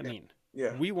 Well, what does that mean?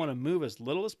 Yeah. We want to move as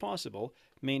little as possible,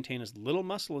 maintain as little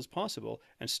muscle as possible,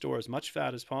 and store as much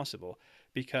fat as possible,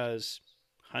 because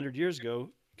 100 years ago,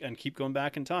 and keep going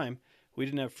back in time, we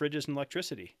didn't have fridges and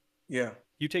electricity. Yeah.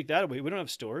 You take that away, we don't have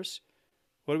stores.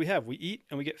 What do we have? We eat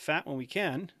and we get fat when we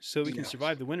can, so we can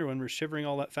survive the winter when we're shivering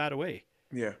all that fat away.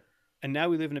 Yeah. And now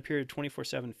we live in a period of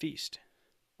 24/7 feast.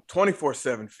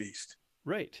 24/7 feast.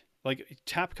 Right. Like,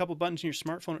 tap a couple buttons on your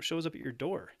smartphone, it shows up at your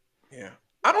door. Yeah.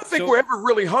 I don't think we're ever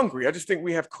really hungry. I just think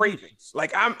we have cravings.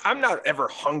 Like, I'm not ever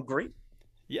hungry.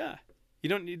 Yeah. You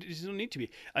don't need to be.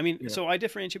 I mean, so I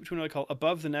differentiate between what I call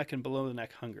above the neck and below the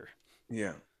neck hunger.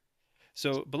 Yeah.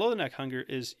 So below the neck hunger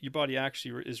is your body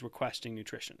actually is requesting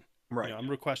nutrition. Right. You know, I'm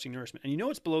requesting nourishment. And you know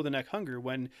it's below the neck hunger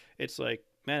when it's like,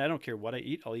 man, I don't care what I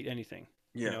eat. I'll eat anything.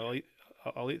 Yeah. You know,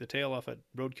 I'll eat the tail off a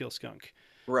roadkill skunk.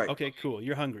 Right. Okay, cool.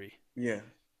 You're hungry. Yeah.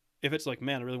 If it's like,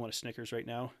 man, I really want a Snickers right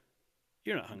now,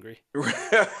 you're not hungry.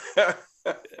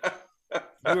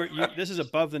 This is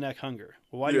above the neck hunger.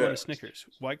 Well, why do you want a Snickers?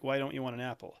 Why don't you want an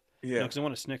apple? Yeah. Because I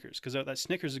want a Snickers. Because that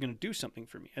Snickers is going to do something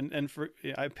for me. And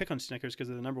I pick on Snickers because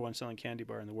they're the number one selling candy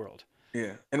bar in the world.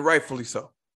 Yeah, and rightfully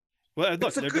so. Well,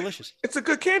 look, they're delicious. It's a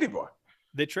good candy bar.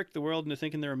 They trick the world into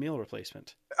thinking they're a meal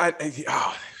replacement.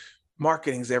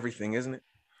 Marketing's everything, isn't it?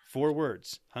 4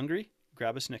 words: hungry,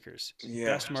 grab a Snickers. Yeah.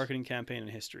 Best marketing campaign in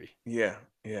history. Yeah.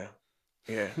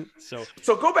 So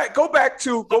go back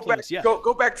to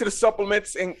the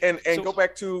supplements and So- go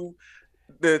back to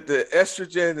the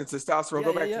estrogen and testosterone.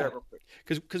 Go back to that real quick.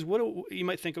 Because what you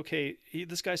might think, okay,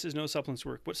 this guy says no supplements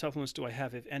work. What supplements do I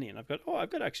have, if any? And I've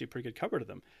got actually a pretty good cupboard of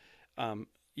them.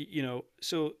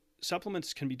 So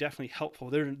supplements can be definitely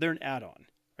helpful. They're an add-on,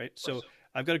 right? So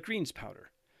I've got a greens powder.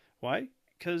 Why?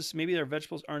 Because maybe our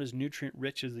vegetables aren't as nutrient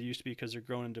rich as they used to be because they're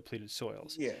grown in depleted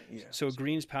soils. Yeah. So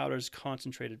greens powder is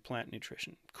concentrated plant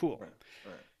nutrition. Cool. Right.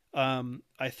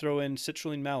 I throw in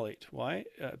citrulline malate. Why?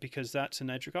 Because that's a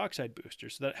nitric oxide booster.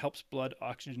 So that helps blood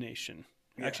oxygenation.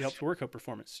 Actually helps workout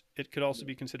performance. It could also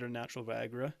be considered a natural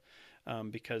Viagra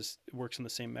because it works on the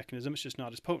same mechanism. It's just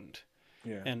not as potent.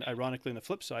 Yeah. And ironically, on the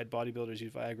flip side, bodybuilders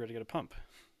use Viagra to get a pump.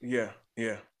 Yeah.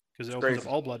 Because it opens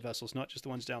up all blood vessels, not just the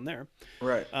ones down there.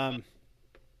 Right.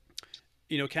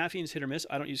 Caffeine's hit or miss.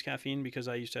 I don't use caffeine because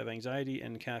I used to have anxiety,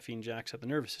 and caffeine jacks up the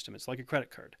nervous system. It's like a credit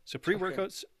card. So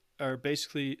pre-workouts are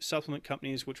basically supplement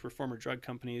companies, which were former drug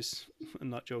companies. I'm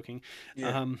not joking.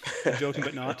 Yeah. Joking,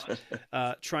 but not.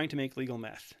 Trying to make legal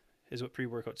meth is what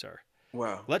pre-workouts are.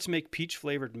 Wow. Let's make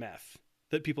peach-flavored meth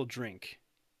that people drink.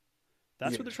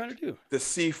 That's what they're trying to do. The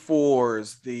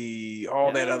C4s,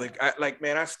 that other.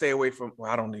 I stay away from.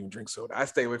 Well, I don't even drink soda. I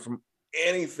stay away from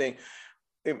anything.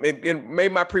 And maybe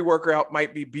my pre-workout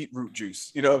might be beetroot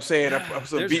juice. You know what I'm saying? I put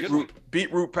some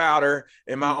beetroot powder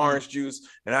in my orange juice,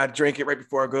 and I drink it right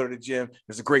before I go to the gym.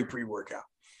 It's a great pre-workout.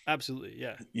 Absolutely,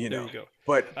 yeah. There you go.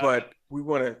 But we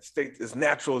want to stay as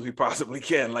natural as we possibly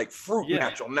can, like fruit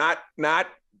natural, not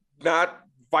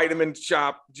vitamin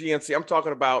shop GNC. I'm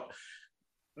talking about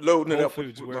loading it up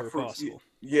with wherever possible.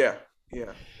 Yeah.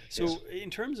 So in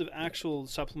terms of actual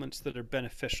supplements that are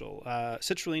beneficial,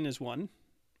 citrulline is one.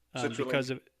 Because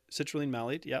of citrulline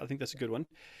malate. Yeah, I think that's a good one.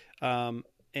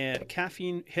 And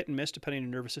caffeine, hit and miss depending on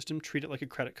your nervous system. Treat it like a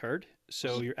credit card.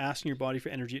 So you're asking your body for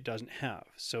energy it doesn't have.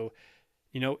 So,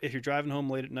 if you're driving home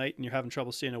late at night and you're having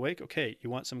trouble staying awake, okay, you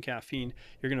want some caffeine.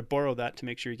 You're going to borrow that to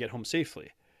make sure you get home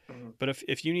safely. Mm-hmm. But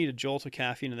if you need a jolt of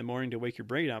caffeine in the morning to wake your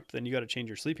brain up, then you got to change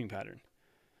your sleeping pattern.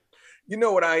 You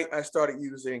know what I started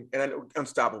using, and I know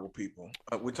unstoppable people.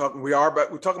 We're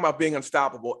talking about being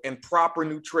unstoppable, and proper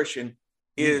nutrition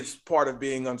is part of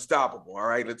being unstoppable. All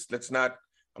right. Let's not,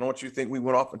 I don't want you to think we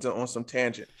went off on some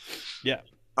tangent. Yeah.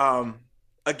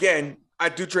 Again, I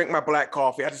do drink my black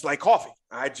coffee. I just like coffee.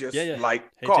 I just like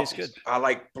coffee. It tastes good. I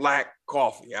like black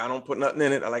coffee. I don't put nothing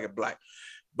in it. I like it black.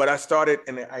 But I started,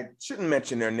 and I shouldn't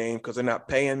mention their name because they're not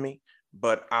paying me,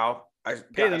 but I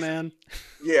pay the man.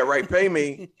 Yeah, right. Pay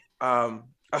me. I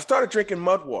started drinking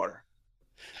mud water.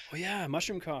 Oh yeah,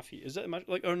 mushroom coffee. Is that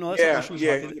like? Oh no, that's not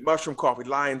mushroom coffee. Mushroom coffee,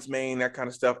 lion's mane, that kind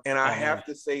of stuff. And I have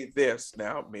to say this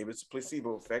now. Maybe it's a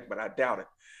placebo effect, but I doubt it.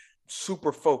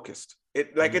 Super focused.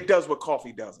 It does what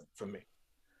coffee doesn't for me.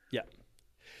 Yeah.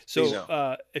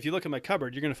 So if you look at my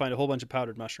cupboard, you're going to find a whole bunch of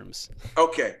powdered mushrooms.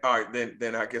 Okay. All right.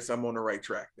 Then I guess I'm on the right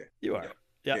track. Then you are.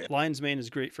 Yeah. Lion's mane is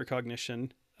great for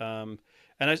cognition. And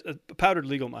powdered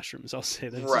legal mushrooms. I'll say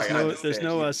there's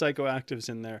no psychoactives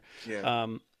in there. Yeah.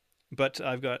 But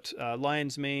I've got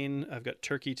lion's mane. I've got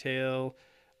turkey tail.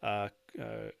 What's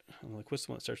the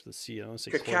one that starts with a C? I don't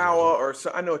say cacao or so.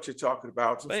 I know what you're talking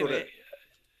about.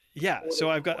 So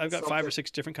I've got 5 or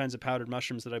 6 different kinds of powdered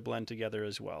mushrooms that I blend together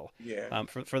as well. Yeah.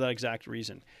 For that exact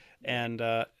reason. And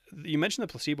you mentioned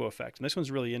the placebo effect, and this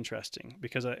one's really interesting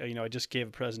because I just gave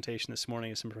a presentation this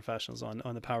morning to some professionals on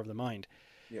the power of the mind.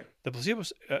 Yeah. The placebo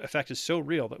effect is so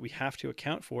real that we have to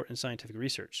account for it in scientific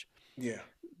research. Yeah.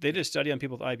 They did a study on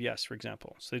people with IBS, for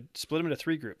example. So they split them into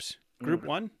 3 groups. Group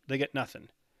 1, they get nothing.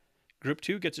 Group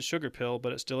 2 gets a sugar pill,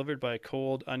 but it's delivered by a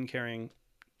cold, uncaring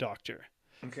doctor.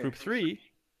 Okay. Group 3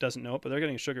 doesn't know it, but they're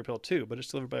getting a sugar pill too, but it's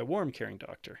delivered by a warm, caring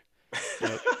doctor.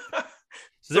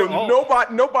 So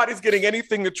nobody's getting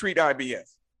anything to treat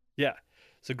IBS. Yeah.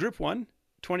 So group 1,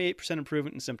 28%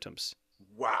 improvement in symptoms.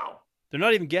 Wow. They're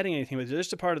not even getting anything, but they're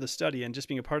just a part of the study, and just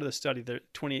being a part of the study, they're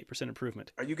 28%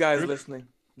 improvement. Are you guys listening?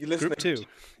 You listening? Group 2.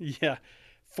 Yeah.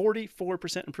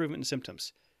 44% improvement in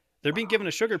symptoms. They're being given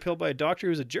a sugar pill by a doctor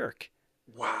who's a jerk.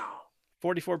 Wow.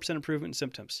 44% improvement in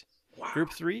symptoms. Wow.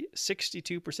 Group 3,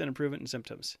 62% improvement in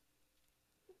symptoms.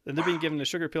 Then they're Wow. being given a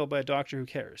sugar pill by a doctor who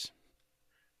cares.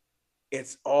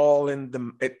 It's all in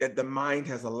the mind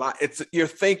has a lot. You're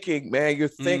thinking, man, you're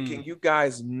thinking. You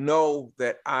guys know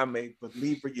that I'm a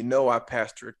believer. You know, I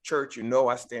pastor a church. You know,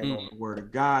 I stand on the word of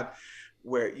God,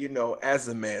 where, you know, as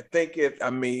a man thinketh, I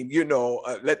mean, you know,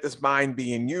 let this mind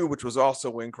be in you, which was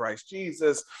also in Christ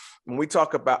Jesus. When we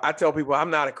talk about, I tell people I'm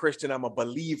not a Christian, I'm a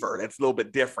believer. That's a little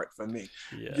bit different for me.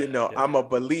 You know, I'm a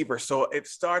believer. So it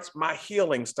starts, my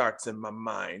healing starts in my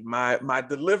mind. My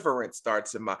deliverance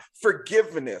starts in my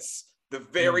forgiveness. The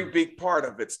very big part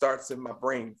of it starts in my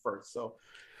brain first. So,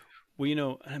 well, you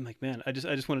know, I'm like, man, I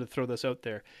just wanted to throw this out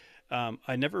there.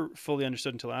 I never fully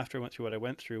understood until after I went through what I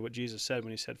went through, what Jesus said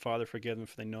when he said, Father, forgive them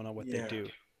for they know not what they do.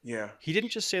 Yeah. He didn't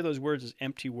just say those words as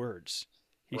empty words.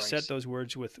 He said those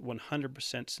words with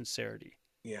 100% sincerity.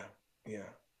 Yeah. Yeah.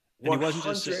 And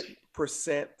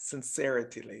 100%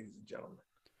 sincerity, ladies and gentlemen.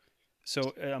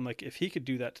 So I'm like, if he could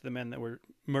do that to the men that were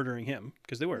murdering him,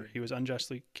 because they were, he was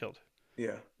unjustly killed.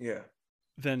 Yeah. Yeah.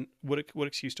 Then what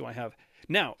excuse do I have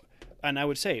now? And I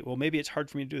would say, well, maybe it's hard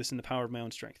for me to do this in the power of my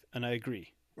own strength. And I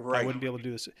agree. Right. I wouldn't be able to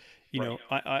do this. You know,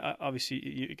 I obviously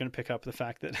you're going to pick up the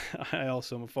fact that I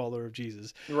also am a follower of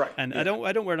Jesus. Right. And I don't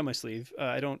wear it on my sleeve.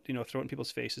 I don't, you know, throw it in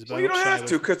people's faces. But well, you don't have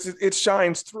to, because it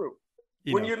shines through.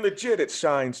 When you're legit, it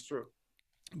shines through.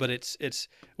 But it's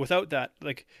without that,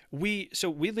 like we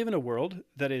live in a world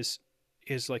that is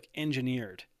like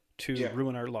engineered to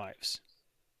ruin our lives.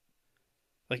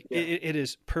 Like it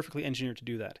is perfectly engineered to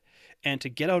do that. And to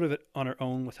get out of it on our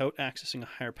own without accessing a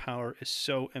higher power is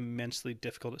so immensely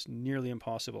difficult. It's nearly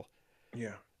impossible.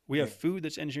 Yeah. We have food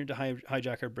that's engineered to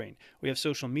hijack our brain. We have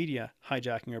social media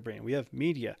hijacking our brain. We have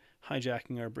media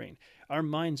hijacking our brain. Our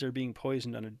minds are being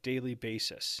poisoned on a daily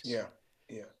basis. Yeah.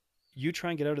 Yeah. You try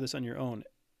and get out of this on your own,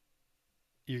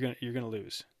 you're gonna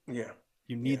lose. Yeah.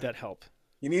 You need that help.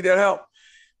 You need that help.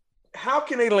 How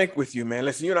can they link with you, man?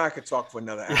 Listen, you and I could talk for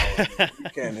another hour. You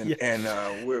can, and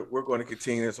we're going to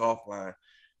continue this offline.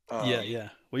 Yeah.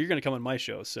 Well, you're going to come on my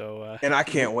show, so. And I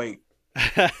can't wait.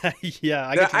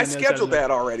 Yeah, I scheduled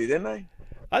that already, didn't I?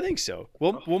 I think so.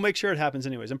 We'll make sure it happens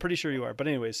anyways. I'm pretty sure you are. But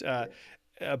anyways,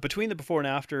 Between the Before and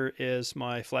After is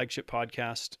my flagship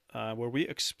podcast where we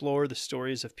explore the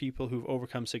stories of people who've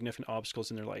overcome significant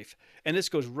obstacles in their life. And this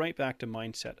goes right back to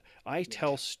mindset. I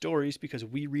tell stories because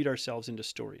we read ourselves into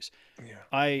stories. Yeah.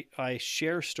 I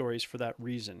share stories for that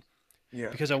reason. Yeah.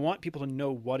 Because I want people to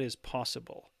know what is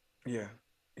possible. Yeah.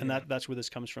 And that's where this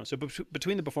comes from. So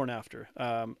between the before and after,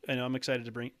 and I'm excited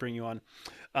to bring you on.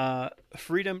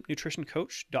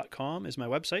 freedomnutritioncoach.com is my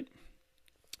website.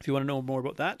 If you want to know more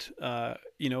about that,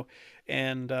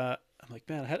 and I'm like,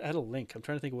 man, I had a link. I'm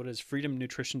trying to think of what it is.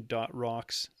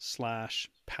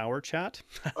 freedomnutrition.rocks/powerchat.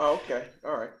 Oh, okay.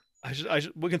 All right.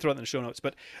 We can throw that in the show notes.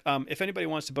 But if anybody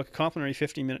wants to book a complimentary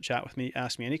 15-minute chat with me,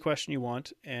 ask me any question you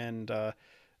want, and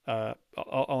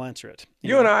I'll answer it.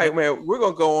 You know? And I, man, we're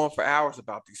gonna go on for hours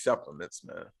about these supplements,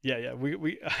 man. Yeah.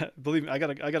 We believe me, I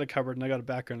got a cupboard and I got a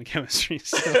background in chemistry.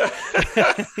 So.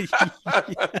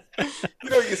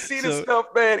 You see this stuff,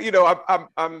 man.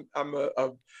 I'm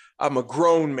a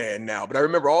grown man now, but I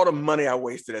remember all the money I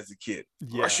wasted as a kid.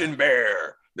 Yeah. Russian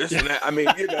bear, this and that. I mean,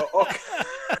 okay.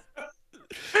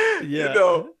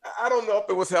 I don't know if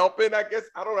it was helping. I guess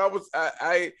I don't know. I was,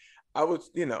 I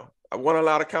won a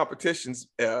lot of competitions,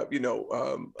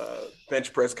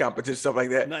 bench press competitions, stuff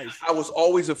like that. Nice. I was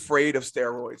always afraid of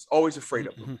steroids, always afraid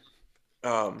of them.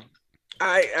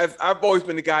 I've always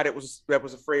been the guy that was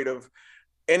afraid of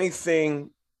anything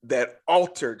that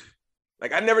altered.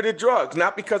 Like I never did drugs,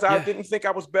 not because I didn't think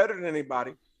I was better than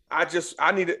anybody. I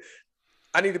needed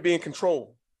to be in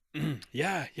control.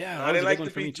 Yeah. I didn't like to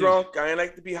be drunk. I didn't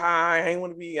like to be high. I ain't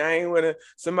want to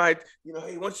somebody,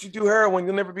 hey, once you do heroin,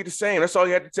 you'll never be the same. That's all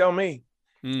you had to tell me.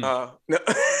 No.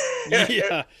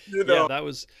 That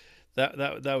was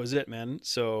it, man.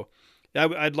 So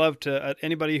I'd love to,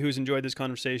 anybody who's enjoyed this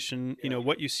conversation,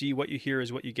 what you see, what you hear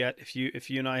is what you get. If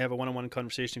you and I have a one-on-one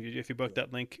conversation, if you book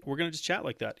that link, we're going to just chat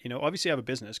like that. Obviously I have a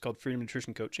business called Freedom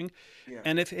Nutrition Coaching. Yeah.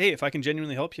 And if I can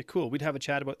genuinely help you, cool. We'd have a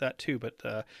chat about that too, but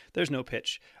there's no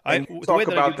pitch. Talk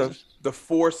about the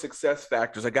 4 success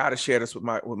factors. I got to share this with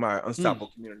my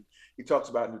Unstoppable community. He talks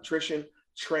about nutrition,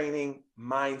 training,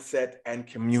 mindset, and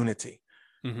community.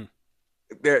 Mm-hmm.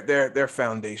 They're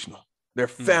foundational. They're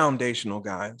foundational,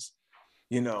 guys.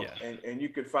 And you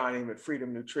can find him at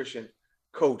Freedom Nutrition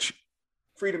Coach,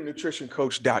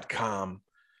 freedomnutritioncoach.com.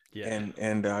 Yeah.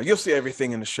 And you'll see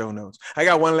everything in the show notes. I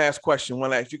got one last question.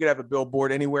 If you could have a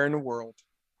billboard anywhere in the world,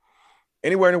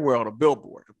 a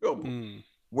billboard,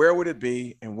 where would it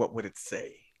be and what would it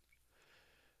say?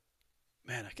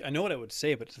 Man, I know what I would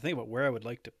say, but to think about where I would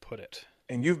like to put it.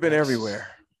 And you've been everywhere.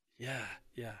 Yeah.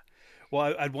 Yeah.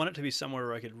 Well, I'd want it to be somewhere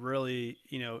where I could really,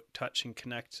 touch and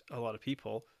connect a lot of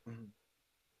people. Mm-hmm.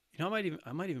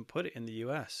 I might even put it in the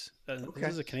U.S. Okay.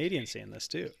 This is a Canadian saying this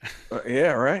too.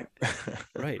 Yeah, right.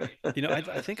 Right.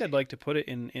 I think I'd like to put it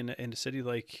in a city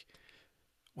like,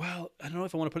 well, I don't know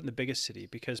if I want to put it in the biggest city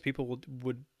because people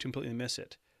would completely miss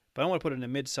it. But I want to put it in a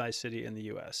mid-sized city in the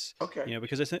U.S. Okay.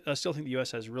 Because I still think the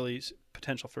U.S. has really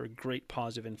potential for a great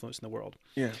positive influence in the world.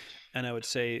 Yeah. And I would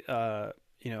say,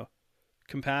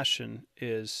 compassionate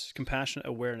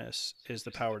awareness is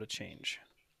the power to change.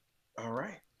 All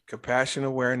right. Compassion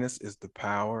awareness is the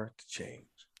power to change.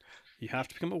 You have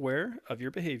to become aware of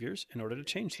your behaviors in order to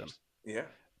change them. Yeah.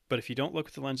 But if you don't look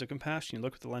with the lens of compassion, you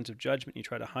look with the lens of judgment, you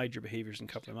try to hide your behaviors and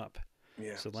cover them up.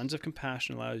 Yeah. So the lens of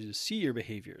compassion allows you to see your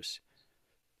behaviors,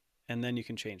 and then you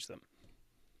can change them.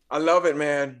 I love it,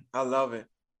 man. I love it.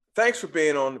 Thanks for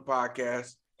being on the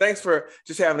podcast. Thanks for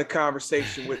just having a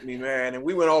conversation with me, man. And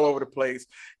we went all over the place.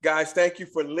 Guys, thank you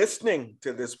for listening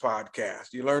to this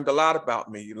podcast. You learned a lot about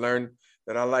me. You learned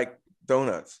that I like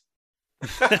donuts.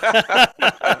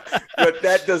 But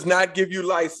that does not give you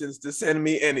license to send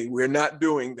me any. We're not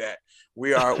doing that.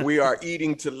 We are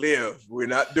eating to live. We're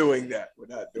not doing that. We're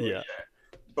not doing that.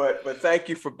 But thank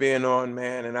you for being on,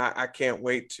 man. And I can't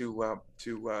wait to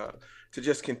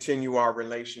just continue our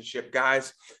relationship.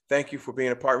 Guys, thank you for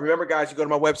being a part. Remember, guys, you go to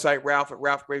my website, Ralph at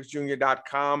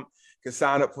ralphgravesjr.com. You can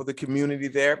sign up for the community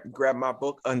there. Grab my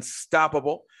book,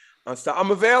 Unstoppable. I'm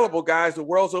available, guys. The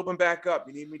world's open back up.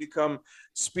 You need me to come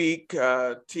speak,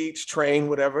 teach, train,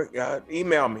 whatever.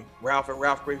 Email me, Ralph at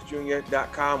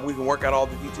ralphgravesjr.com. We can work out all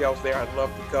the details there. I'd love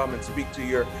to come and speak to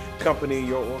your company,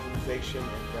 your organization.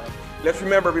 And let's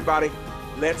remember, everybody,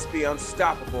 let's be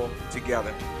unstoppable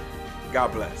together.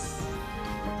 God bless.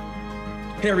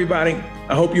 Hey, everybody.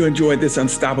 I hope you enjoyed this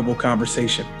unstoppable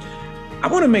conversation. I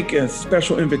want to make a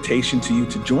special invitation to you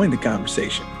to join the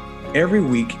conversation. Every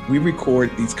week, we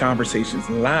record these conversations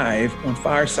live on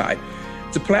Fireside.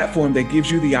 It's a platform that gives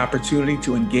you the opportunity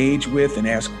to engage with and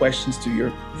ask questions to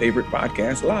your favorite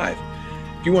podcast live.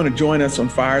 If you want to join us on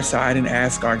Fireside and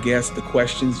ask our guests the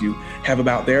questions you have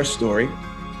about their story,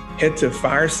 head to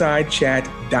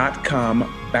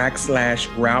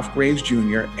firesidechat.com/Ralph Graves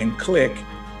Jr. and click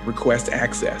Request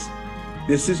Access.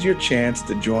 This is your chance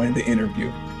to join the interview.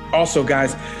 Also,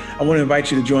 guys, I want to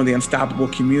invite you to join the Unstoppable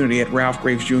community at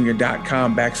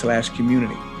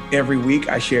ralphgravesjr.com/community. Every week,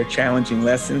 I share challenging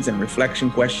lessons and reflection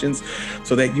questions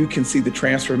so that you can see the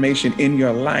transformation in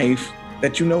your life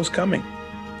that you know is coming.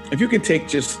 If you can take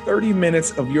just 30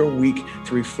 minutes of your week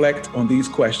to reflect on these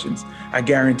questions, I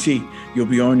guarantee you'll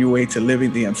be on your way to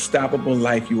living the unstoppable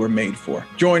life you were made for.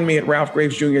 Join me at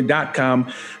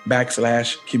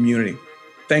ralphgravesjr.com/community.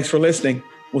 Thanks for listening.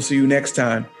 We'll see you next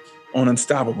time on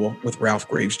Unstoppable with Ralph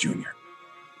Graves Jr.